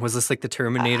time? Was this the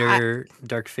Terminator,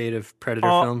 Dark Fate of Predator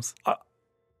films?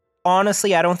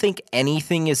 Honestly, I don't think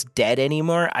anything is dead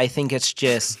anymore. I think it's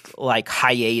just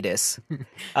hiatus.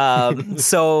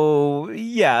 So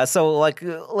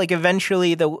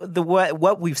eventually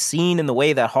what we've seen in the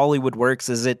way that Hollywood works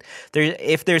is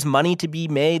if there's money to be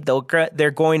made,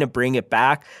 they're going to bring it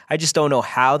back. I just don't know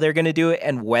how they're going to do it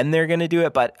and when they're going to do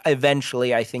it, but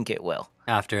eventually I think it will.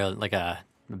 After a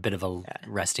bit of a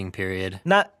resting period.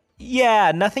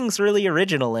 Nothing's really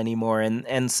original anymore,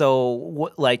 and so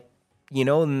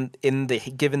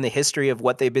given the history of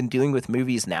what they've been doing with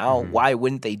movies now, why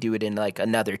wouldn't they do it in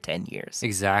another 10 years?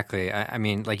 Exactly. I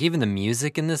mean, even the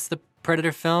music in the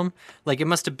Predator film, it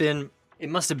must have been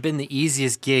the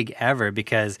easiest gig ever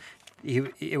because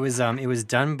it was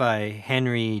done by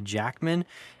Henry Jackman,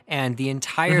 and the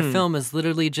entire film is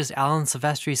literally just Alan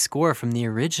Silvestri's score from the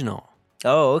original.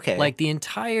 Oh, okay. The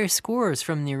entire score is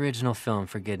from the original film,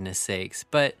 for goodness sakes.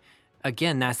 But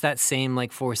again, that's that same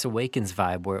Force Awakens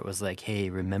vibe where it was hey,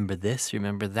 remember this,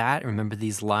 remember that, remember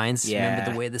these lines,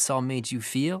 remember the way this all made you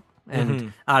feel.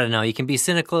 And I don't know, you can be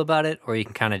cynical about it or you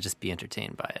can kind of just be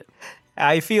entertained by it.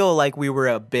 I feel like we were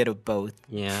a bit of both.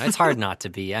 Yeah, it's hard not to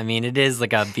be. I mean, it is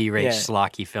like a B-rate Yeah.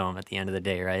 schlocky film at the end of the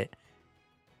day, right?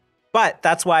 But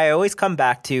that's why I always come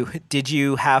back to, did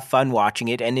you have fun watching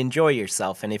it and enjoy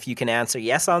yourself? And if you can answer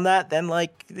yes on that, then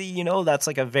that's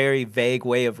like a very vague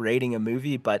way of rating a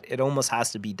movie, but it almost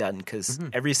has to be done because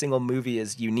every single movie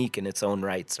is unique in its own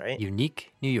rights, right?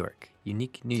 Unique New York.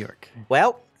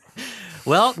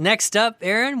 Well, next up,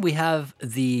 Aaron, we have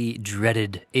the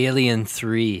dreaded Alien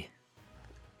 3.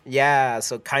 Yeah,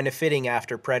 so kind of fitting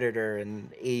after Predator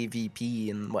and AVP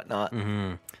and whatnot.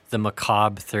 The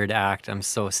macabre third act. I'm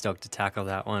so stoked to tackle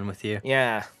that one with you.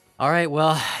 Yeah. All right,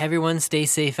 well, everyone stay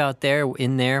safe out there,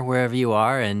 in there, wherever you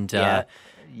are, and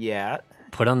Yeah.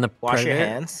 put on the Wash your Predator.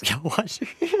 hands. Yeah, wash your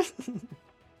hands.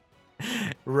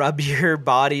 Rub your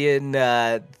body in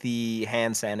the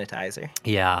hand sanitizer.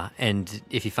 Yeah, and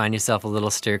if you find yourself a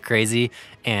little stir crazy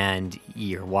and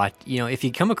if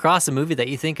you come across a movie that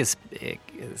you think is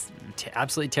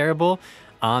absolutely terrible,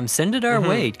 send it our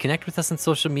way. Connect with us on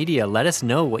social media. Let us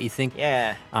know what you think.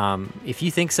 Yeah. If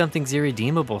you think something's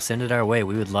irredeemable, send it our way.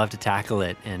 We would love to tackle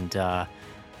it and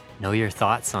know your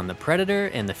thoughts on the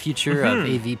Predator and the future of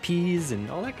AVPs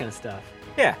and all that kind of stuff.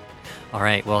 Yeah. All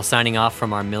right, well, signing off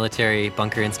from our military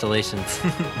bunker installations.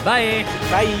 Bye.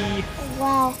 Bye.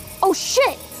 Wow. Oh,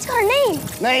 shit. It's got a name.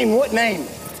 Name? What name?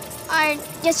 I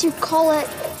guess you'd call it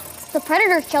the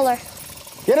Predator Killer.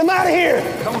 Get him out of here!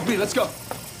 Come with me, let's go.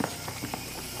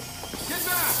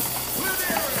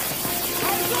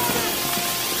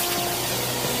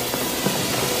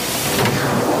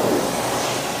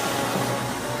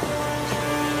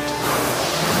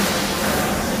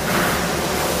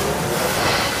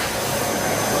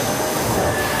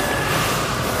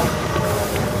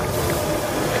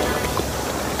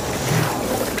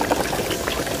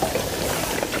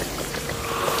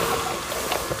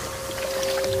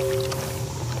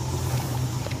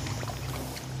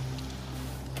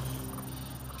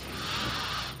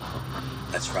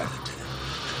 That's right, Lieutenant.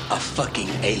 A fucking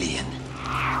alien.